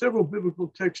had several biblical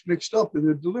texts mixed up in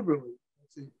there deliberately, I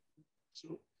think.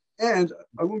 So, and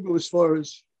I won't go as far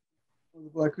as one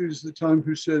of the black leaders at the time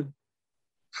who said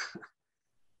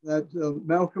that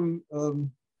Malcolm and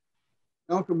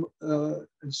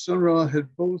Sun Ra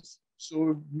had both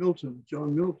saw Milton,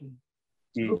 John Milton.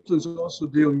 Mm. Milton's also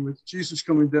dealing with Jesus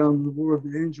coming down in the war of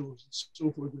the angels and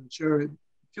so forth in the chariot,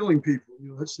 killing people.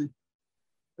 You know,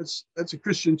 that's a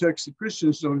Christian text that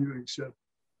Christians don't even accept.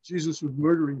 Jesus was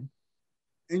murdering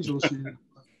angels here.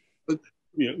 But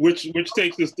yeah, which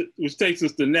takes us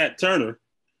to Nat Turner,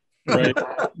 right?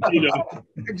 You know,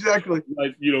 exactly.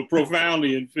 Like, you know,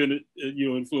 profoundly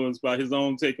influenced by his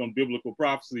own take on biblical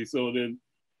prophecy. So then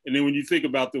when you think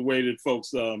about the way that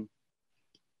folks,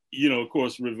 you know, of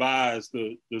course, revise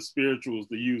the spirituals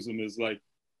to use them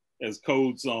as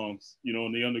code songs, you know,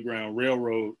 on the Underground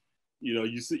Railroad. You know,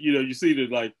 you see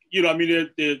that, like, you know, I mean,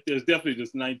 there's definitely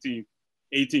this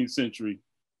 18th century,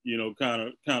 you know,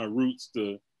 kind of roots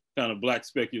to kind of Black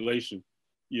speculation,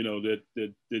 you know,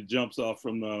 that jumps off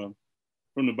from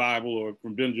the Bible, or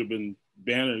from Benjamin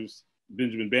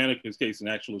Banneker's case in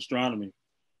actual astronomy.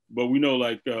 But we know,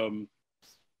 like,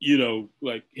 you know,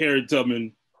 like Harriet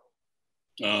Tubman,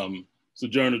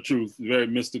 Sojourner Truth, very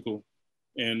mystical,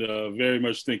 and very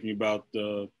much thinking about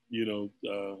you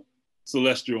know,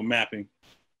 celestial mapping,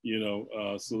 you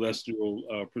know,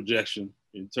 celestial projection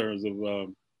in terms of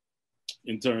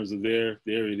their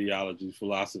ideologies,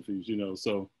 philosophies, you know.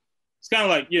 So it's kind of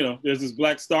like, you know, there's this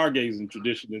Black stargazing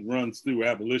tradition that runs through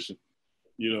abolition,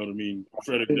 you know what I mean?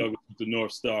 Frederick Douglass with the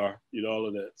North Star, you know, all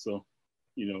of that. So,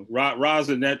 you know, Ra's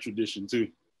in that tradition too.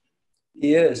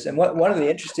 He is. And one of the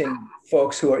interesting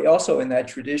folks who are also in that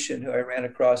tradition who I ran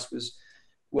across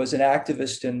was an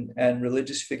activist and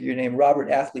religious figure named Robert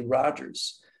Athley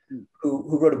Rogers,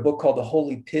 who wrote a book called The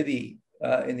Holy Pivy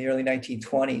in the early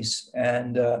 1920s.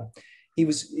 And he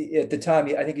was, at the time,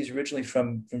 I think he's originally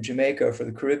from Jamaica or for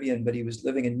the Caribbean, but he was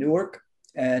living in Newark.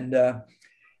 And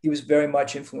he was very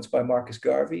much influenced by Marcus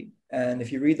Garvey. And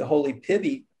if you read The Holy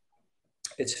Pivy,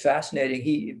 it's fascinating.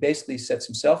 He basically sets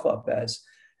himself up as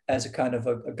a kind of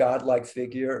a godlike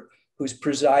figure who's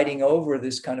presiding over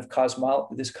this kind of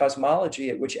cosmology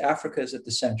at which Africa is at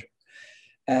the center.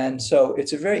 And so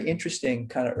it's a very interesting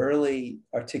kind of early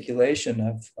articulation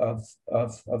of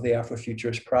the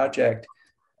Afrofuturist project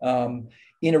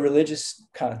in a religious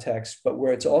context, but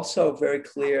where it's also very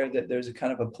clear that there's a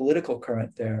kind of a political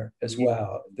current there as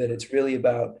well, that it's really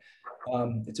about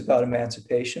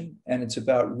emancipation, and it's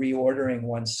about reordering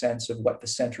one's sense of what the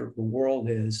center of the world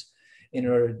is, in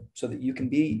order so that you can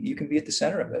be at the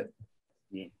center of it.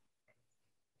 Yeah.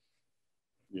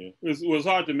 Yeah. It was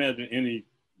hard to imagine any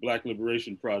Black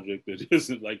liberation project that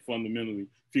isn't like fundamentally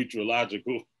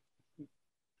futurological,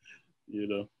 you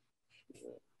know.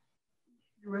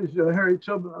 You raised Harriet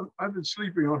Tubman. I've been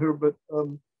sleeping on her, but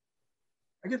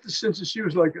I get the sense that she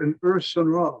was like an Earth Sun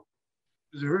Ra. It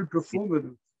was very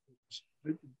performative,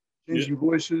 changing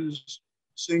voices,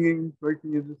 singing,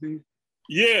 breaking into things.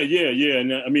 Yeah.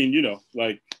 And I mean, you know,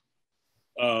 like,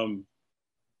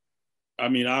 I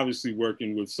mean, obviously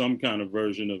working with some kind of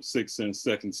version of Sixth Sense,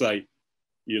 Second Sight,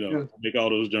 you know, make all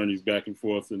those journeys back and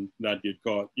forth and not get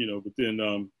caught, you know. But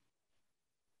then,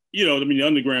 you know, I mean, the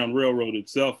Underground Railroad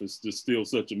itself is just still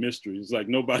such a mystery. It's like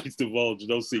nobody's divulged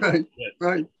those secrets yet.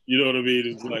 Right. You know what I mean?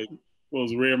 It's like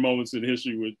those rare moments in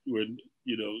history where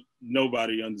you know,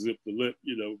 nobody unzipped the lip,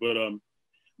 you know.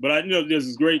 But I know there's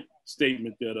this great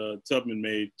statement that Tubman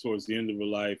made towards the end of her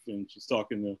life, and she's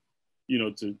talking to, you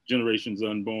know, to generations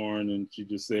unborn, and she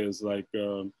just says, like,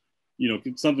 you know,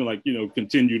 something like, you know,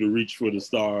 continue to reach for the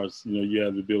stars. You know, you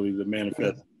have the ability to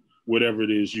manifest whatever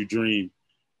it is you dream.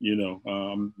 You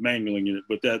know, mangling in it,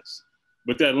 but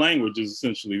that language is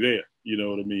essentially there. You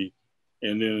know what I mean?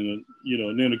 And then, you know,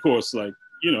 and then of course, like,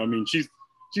 you know, I mean,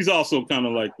 she's also kind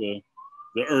of like the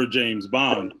James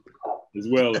Bond as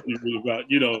well. If you read about,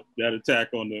 you know, that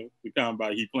attack on the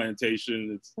Combine Heat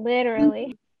Plantation. It's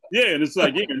literally. yeah, and it's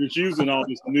like, yeah, and it's using all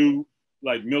this new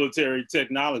like military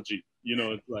technology. You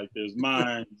know, it's like there's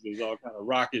mines, there's all kind of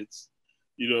rockets.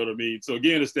 You know what I mean? So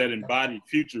again, it's that embodied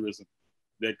futurism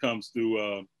that comes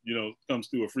through, you know, comes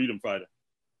through a freedom fighter.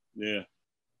 Yeah.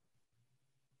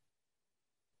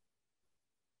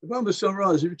 If I'm a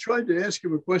Sunrise, if you tried to ask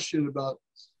him a question about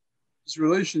his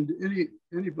relation to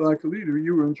any Black leader,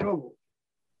 you were in trouble.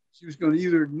 He was going to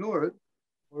either ignore it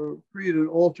or create an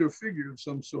alter figure of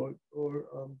some sort, or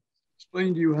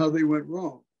explain to you how they went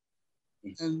wrong.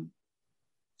 And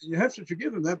you have to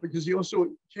forgive him that, because he also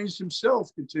changed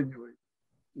himself continually.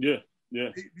 Yeah, yeah.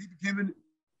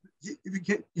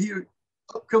 He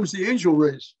up comes the angel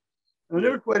race. And I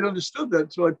never quite understood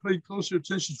that, so I paid closer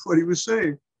attention to what he was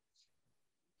saying.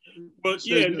 But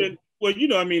yeah, well, you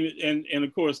know, I mean, and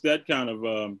of course that kind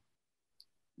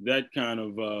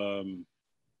of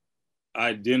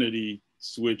identity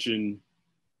switching,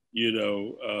 you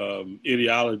know,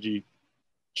 ideology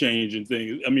change and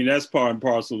things. I mean, that's part and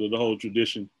parcel of the whole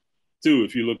tradition too.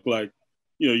 If you look like,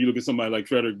 you know, you look at somebody like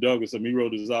Frederick Douglass, I mean, he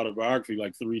wrote his autobiography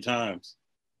like 3 times.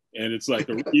 And it's like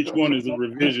each one is a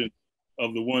revision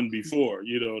of the one before,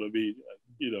 you know what I mean?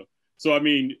 You know, so I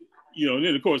mean, you know, and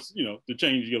then of course, you know, the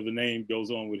changing of the name goes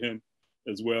on with him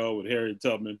as well, with Harriet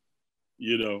Tubman,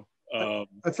 you know.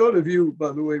 I thought of you,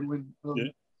 by the way, when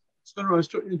Sunrise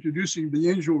started introducing the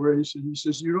angel race, and he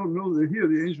says, you don't know they're here,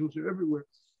 the angels are everywhere.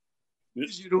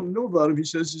 Because you don't know about him, he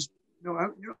says, is,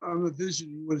 I'm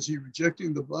envisioning, what is he,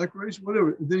 rejecting the Black race,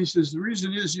 whatever. And then he says, the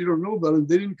reason is you don't know about them.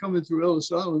 They didn't come in through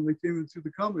Ellis Island, they came in through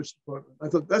the Commerce Department. I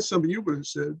thought that's something you would have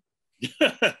said.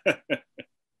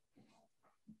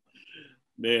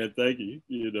 Man, thank you.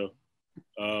 You know,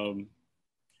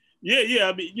 yeah.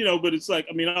 I mean, you know, but it's like,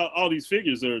 I mean, all these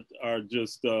figures are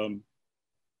just,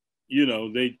 you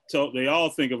know, they all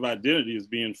think of identity as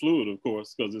being fluid, of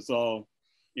course, because it's all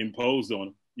imposed on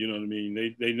them. You know what I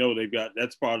mean? They know they've got,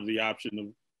 that's part of the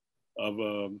option of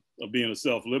being a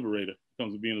self-liberator. It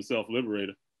comes to being a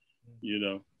self-liberator. You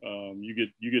know, you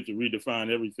get to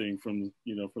redefine everything from,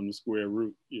 you know, from the square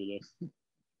root. You know,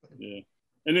 yeah.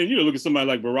 And then, you know, look at somebody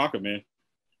like Baraka, man.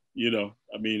 You know,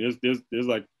 I mean, there's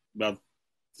like about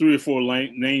 3 or 4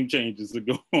 name changes that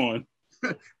go on.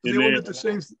 They all meant the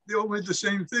same. They all meant the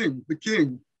same thing. The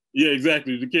king. Yeah,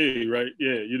 exactly, the king, right?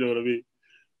 Yeah, you know what I mean.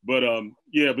 But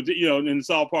yeah, but you know, and it's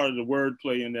all part of the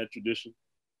wordplay in that tradition,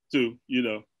 too. You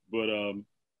know, but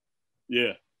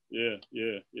yeah. You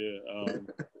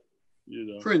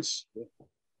know, Prince.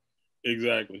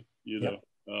 Exactly. You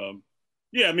know.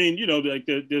 Yeah, I mean, you know, like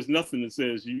there's nothing that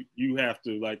says you have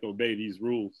to like obey these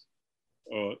rules,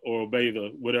 or obey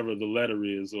the whatever the letter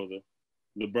is, or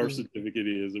the birth certificate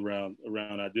is around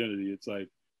identity. It's like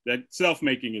that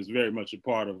self-making is very much a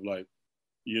part of, like,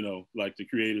 you know, like the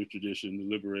creative tradition, the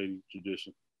liberating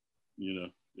tradition. You know,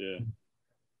 yeah.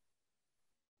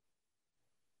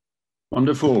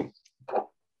 Wonderful.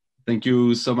 Thank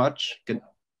you so much.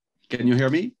 Can you hear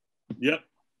me? Yep.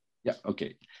 Yeah.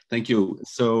 Okay. Thank you.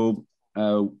 So.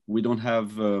 We don't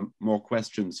have more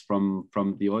questions from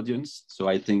the audience, so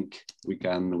I think we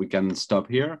can stop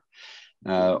here.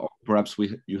 Or perhaps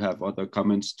you have other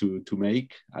comments to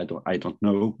make. I don't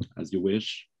know, as you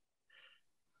wish.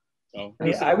 Oh.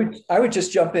 I would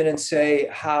just jump in and say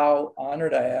how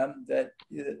honored I am that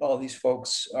all these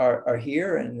folks are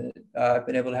here, and I've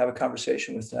been able to have a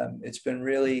conversation with them. It's been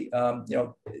really, you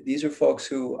know, these are folks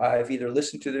who I've either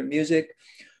listened to their music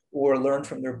or learn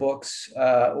from their books,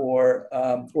 or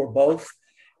both,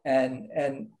 and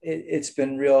it's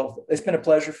been a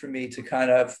pleasure for me to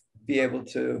kind of be able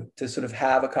to sort of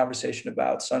have a conversation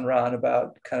about Sun Ra and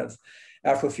about kind of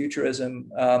Afrofuturism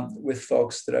with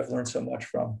folks that I've learned so much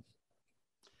from.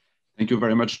 Thank you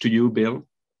very much to you, Bill,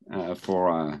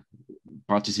 for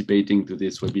participating to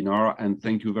this webinar, and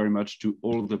thank you very much to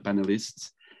all the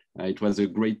panelists. It was a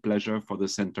great pleasure for the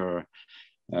center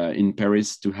in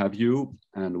Paris to have you,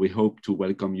 and we hope to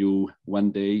welcome you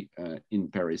one day in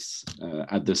Paris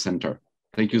at the center.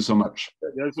 Thank you so much.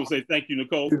 I just want to say thank you,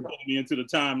 Nicole, for pulling me into the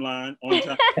timeline on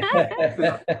time.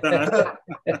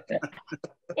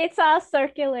 It's all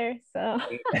circular, so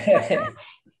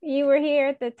you were here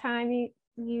at the time.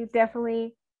 You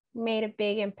definitely made a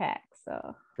big impact.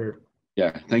 So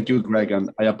yeah, thank you, Greg, and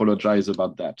I apologize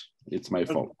about that. It's my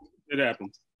fault. It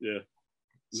happens. Yeah.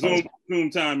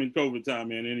 Zoom time and COVID time,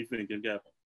 man, anything can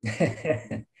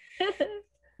happen.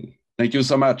 Thank you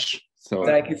so much.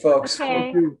 Thank you, folks.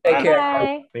 Okay. Take care.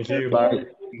 Bye. Thank you. Bye.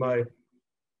 Bye.